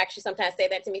at work actually sometimes say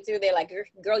that to me too. They're like,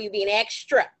 girl, you being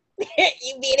extra.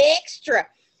 You being extra.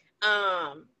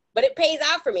 But it pays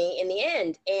out for me in the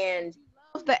end. And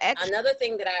another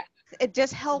thing that it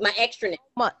just helps my extraness.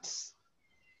 Months.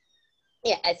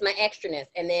 Yeah, it's my extraness.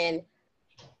 And then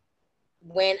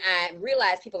when I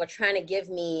realized people are trying to give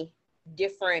me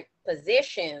different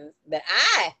positions that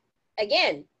I,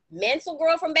 again, mental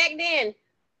girl from back then,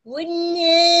 would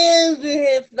never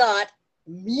have thought,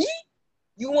 me?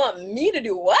 You want me to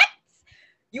do what?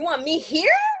 You want me here?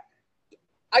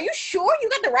 Are you sure you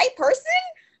got the right person?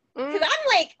 Because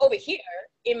I'm like over here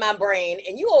in my brain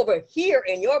and you over here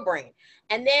in your brain.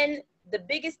 And then the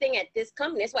biggest thing at this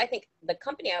company, that's why I think the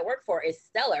company I work for is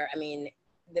stellar. I mean,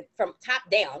 from top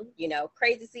down, you know,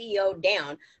 crazy CEO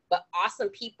down, but awesome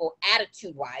people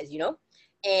attitude-wise, you know?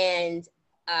 And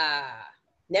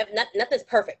nothing's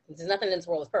perfect. There's nothing in this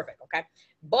world is perfect, okay?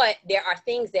 But there are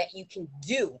things that you can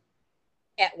do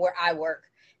at where I work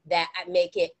that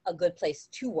make it a good place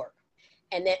to work.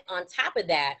 And then on top of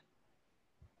that,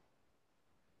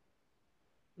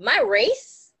 my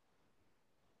race,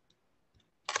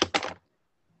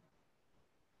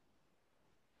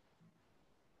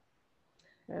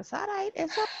 That's all right.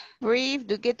 It's all right. Breathe.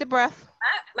 Do get the breath.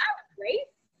 my race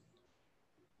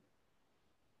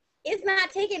is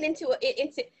not taken into.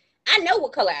 I know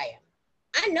what color I am.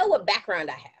 I know what background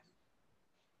I have.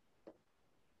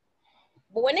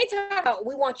 But when they talk about,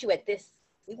 we want you at this,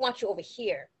 we want you over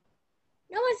here,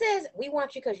 no one says, we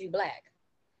want you because you're Black.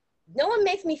 No one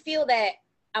makes me feel that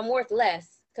I'm worth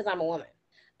less because I'm a woman.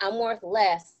 I'm worth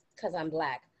less because I'm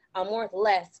Black. I'm worth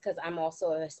less because I'm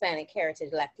also a Hispanic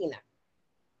heritage Latina.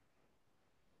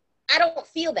 I don't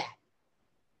feel that.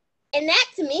 And that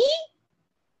to me,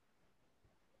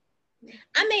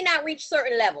 I may not reach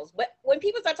certain levels, but when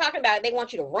people start talking about it, they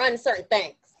want you to run certain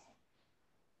things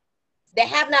that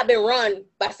have not been run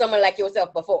by someone like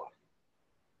yourself before.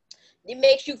 It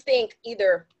makes you think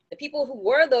either the people who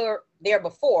were there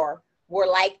before were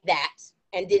like that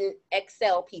and didn't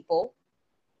excel people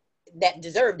that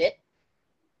deserved it.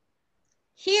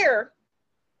 Here,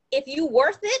 if you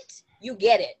worth it, you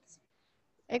get it.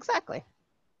 Exactly.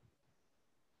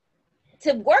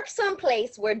 To work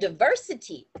someplace where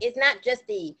diversity is not just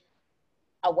a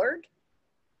word,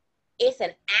 it's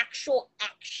an actual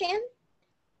action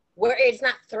where it's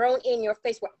not thrown in your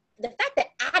face. Where the fact that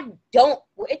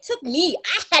it took me,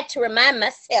 I had to remind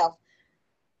myself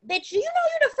that, you know,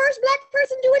 you're the first Black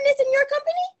person doing this in your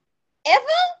company ever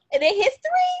in their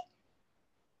history.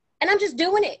 And I'm just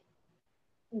doing it.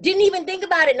 Didn't even think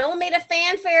about it. No one made a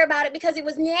fanfare about it because it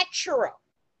was natural.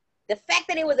 The fact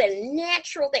that it was a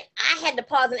natural thing, I had to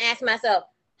pause and ask myself,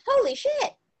 holy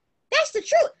shit, that's the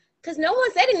truth. Because no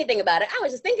one said anything about it. I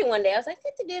was just thinking one day, I was like,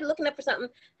 looking up for something.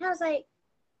 And I was like,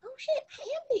 oh shit,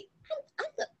 I'm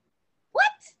the, what?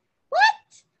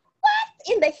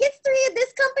 In the history of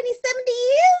this company, 70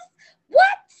 years?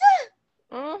 What?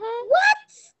 Mm-hmm.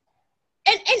 What?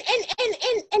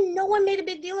 And no one made a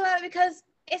big deal about it because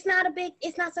it's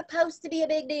not supposed to be a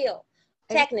big deal,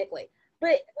 technically.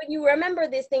 But when you remember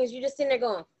these things, you just sitting there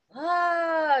going,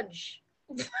 fudge.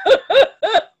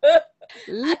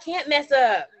 I can't mess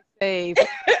up.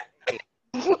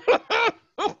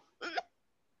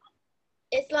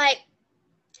 It's like,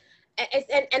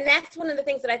 and that's one of the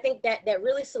things that I think that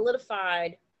really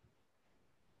solidified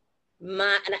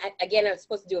again, I was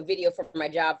supposed to do a video for my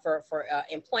job for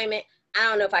employment. I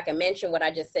don't know if I can mention what I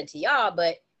just said to y'all,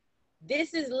 but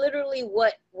this is literally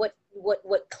what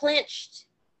clinched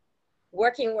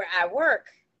working where I work.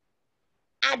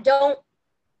 I don't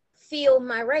feel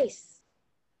my race.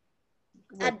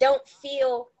 I don't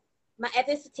feel my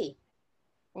ethnicity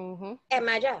at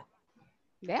my job.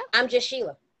 Yeah. I'm just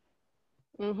Sheila.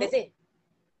 That's it.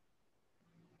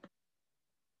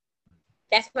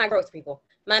 That's my growth, people.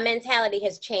 My mentality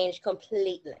has changed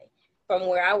completely from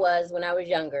where I was when I was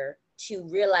younger to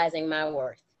realizing my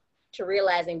worth, to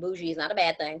realizing bougie is not a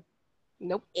bad thing.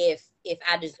 Nope. If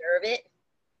I deserve it,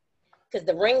 because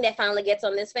the ring that finally gets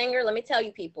on this finger, let me tell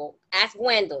you, people, ask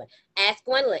Gwendolyn. Ask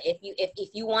Gwendolyn. If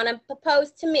you want to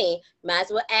propose to me, might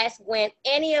as well ask Gwen,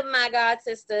 any of my god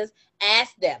sisters,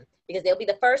 ask them. Because they'll be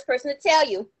the first person to tell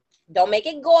you, don't make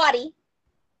it gaudy.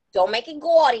 Don't make it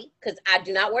gaudy, because I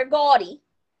do not wear gaudy.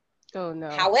 Oh, no.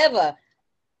 However,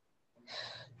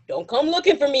 don't come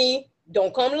looking for me.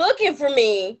 Don't come looking for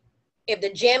me if the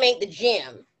gem ain't the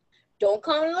gem. Don't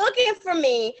come looking for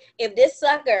me if this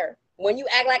sucker, when you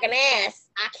act like an ass,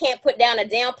 I can't put down a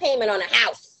down payment on a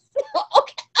house.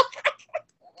 Okay.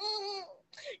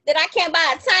 That I can't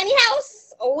buy a tiny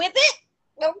house with it.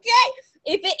 Okay.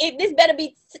 If this better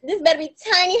be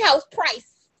tiny house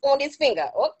price on this finger.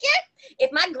 Okay.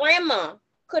 If my grandma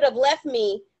could have left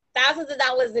me thousands of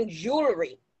dollars in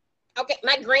jewelry. Okay,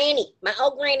 my granny, my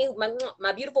old granny,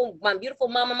 my beautiful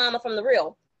mama from the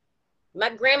real. My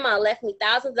grandma left me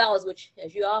thousands of dollars, which,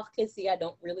 as you all can see, I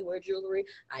don't really wear jewelry.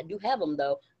 I do have them,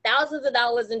 though. Thousands of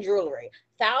dollars in jewelry,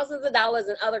 thousands of dollars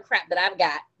in other crap that I've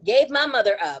got. Gave my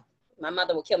mother up. my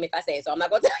mother will kill me if I say it, so I'm not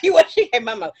gonna tell you what she gave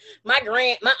my mother. My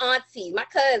auntie, my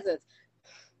cousins.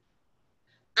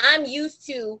 I'm used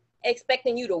to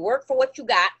expecting you to work for what you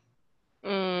got,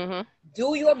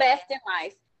 do your best in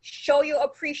life, show your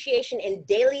appreciation and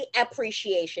daily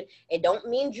appreciation. It don't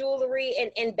mean jewelry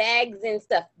and bags and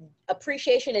stuff.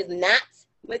 Appreciation is not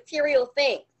material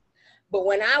things. But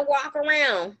when I walk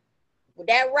around with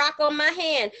that rock on my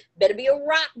hand, better be a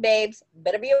rock, babes.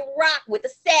 Better be a rock with a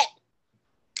set.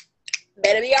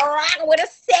 Better be a rock with a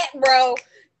set, bro.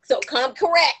 So come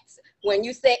correct when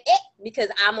you say it, because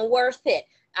I'm worth it.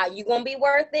 Are you going to be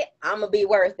worth it? I'm going to be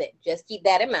worth it. Just keep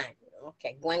that in mind.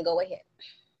 Okay, Gwen, go ahead.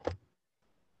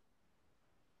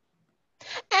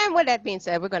 And with that being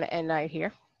said, we're going to end right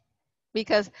here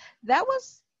because that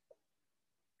was,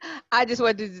 I just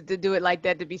wanted to do it like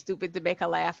that to be stupid to make her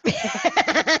laugh.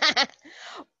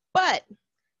 But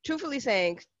truthfully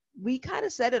saying, we kind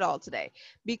of said it all today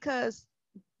because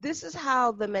this is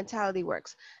how the mentality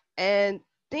works. And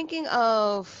thinking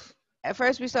of, at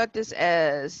first we start this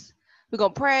as we're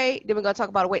going to pray, then we're going to talk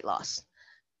about a weight loss.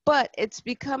 But it's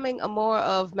becoming a more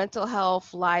of mental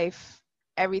health, life,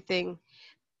 everything.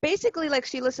 Basically, like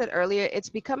Sheila said earlier, it's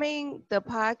becoming the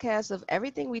podcast of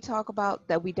everything we talk about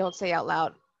that we don't say out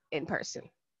loud in person.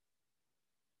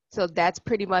 So that's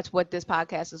pretty much what this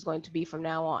podcast is going to be from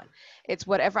now on. It's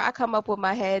whatever I come up with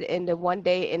my head in the one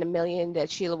day in a million that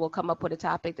Sheila will come up with a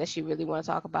topic that she really want to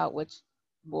talk about, which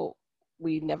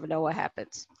we never know what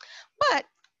happens. But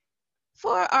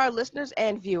for our listeners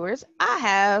and viewers, I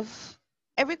have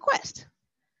a request.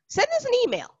 Send us an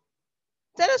email.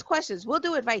 Send us questions. We'll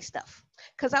do advice stuff.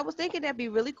 Because I was thinking that'd be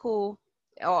really cool.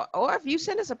 Or if you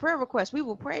send us a prayer request, we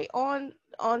will pray on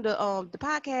the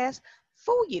podcast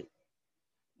for you.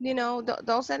 You know,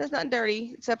 don't send us nothing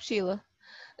dirty except Sheila.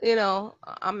 You know,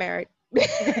 I'm married.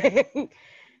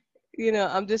 You know,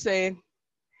 I'm just saying.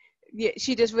 Yeah,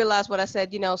 she just realized what I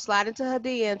said. You know, slide into her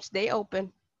DMs. They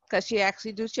open because she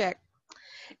actually do check.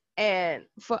 And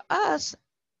for us,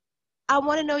 I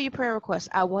want to know your prayer requests.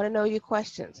 I want to know your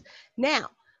questions. Now,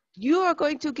 you are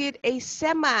going to get a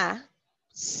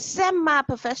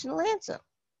semi-professional answer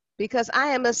because I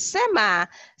am a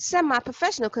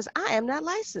semi-professional because I am not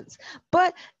licensed.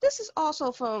 But this is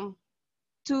also from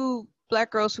two Black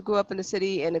girls who grew up in the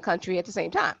city and the country at the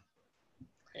same time.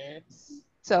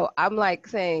 So I'm like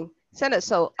saying, send us.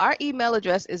 So our email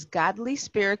address is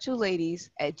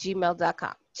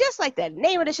godlyspiritualladies@gmail.com. Just like that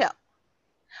name of the show.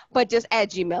 But just at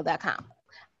gmail.com.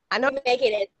 I know. We make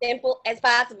it as simple as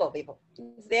possible, people.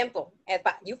 Simple as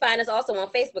you find us also on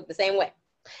Facebook the same way.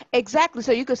 Exactly.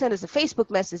 So you can send us a Facebook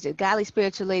message at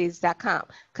godlyspiritualladies.com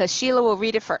because Sheila will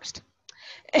read it first.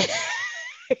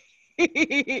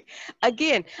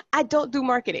 Again, I don't do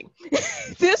marketing.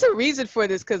 There's a reason for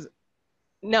this because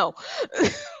no.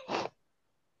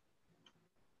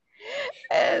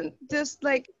 And just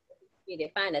like you can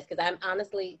find us because I'm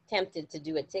honestly tempted to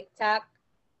do a TikTok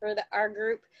for our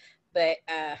group, but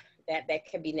that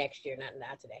could be next year,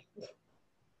 not today.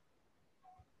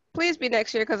 Please be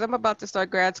next year because I'm about to start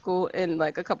grad school in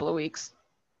like a couple of weeks.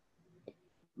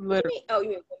 Literally. Oh, you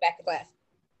mean go back to class?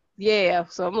 Yeah,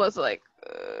 so I'm just like,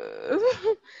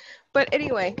 but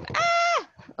anyway,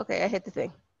 okay, I hit the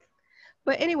thing.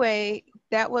 But anyway,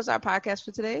 that was our podcast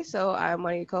for today. So I'm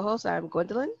one of your co-hosts. I'm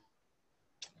Gwendolyn.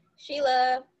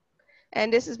 Sheila.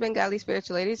 And this has been Godly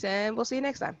Spiritual Ladies, and we'll see you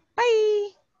next time. Bye.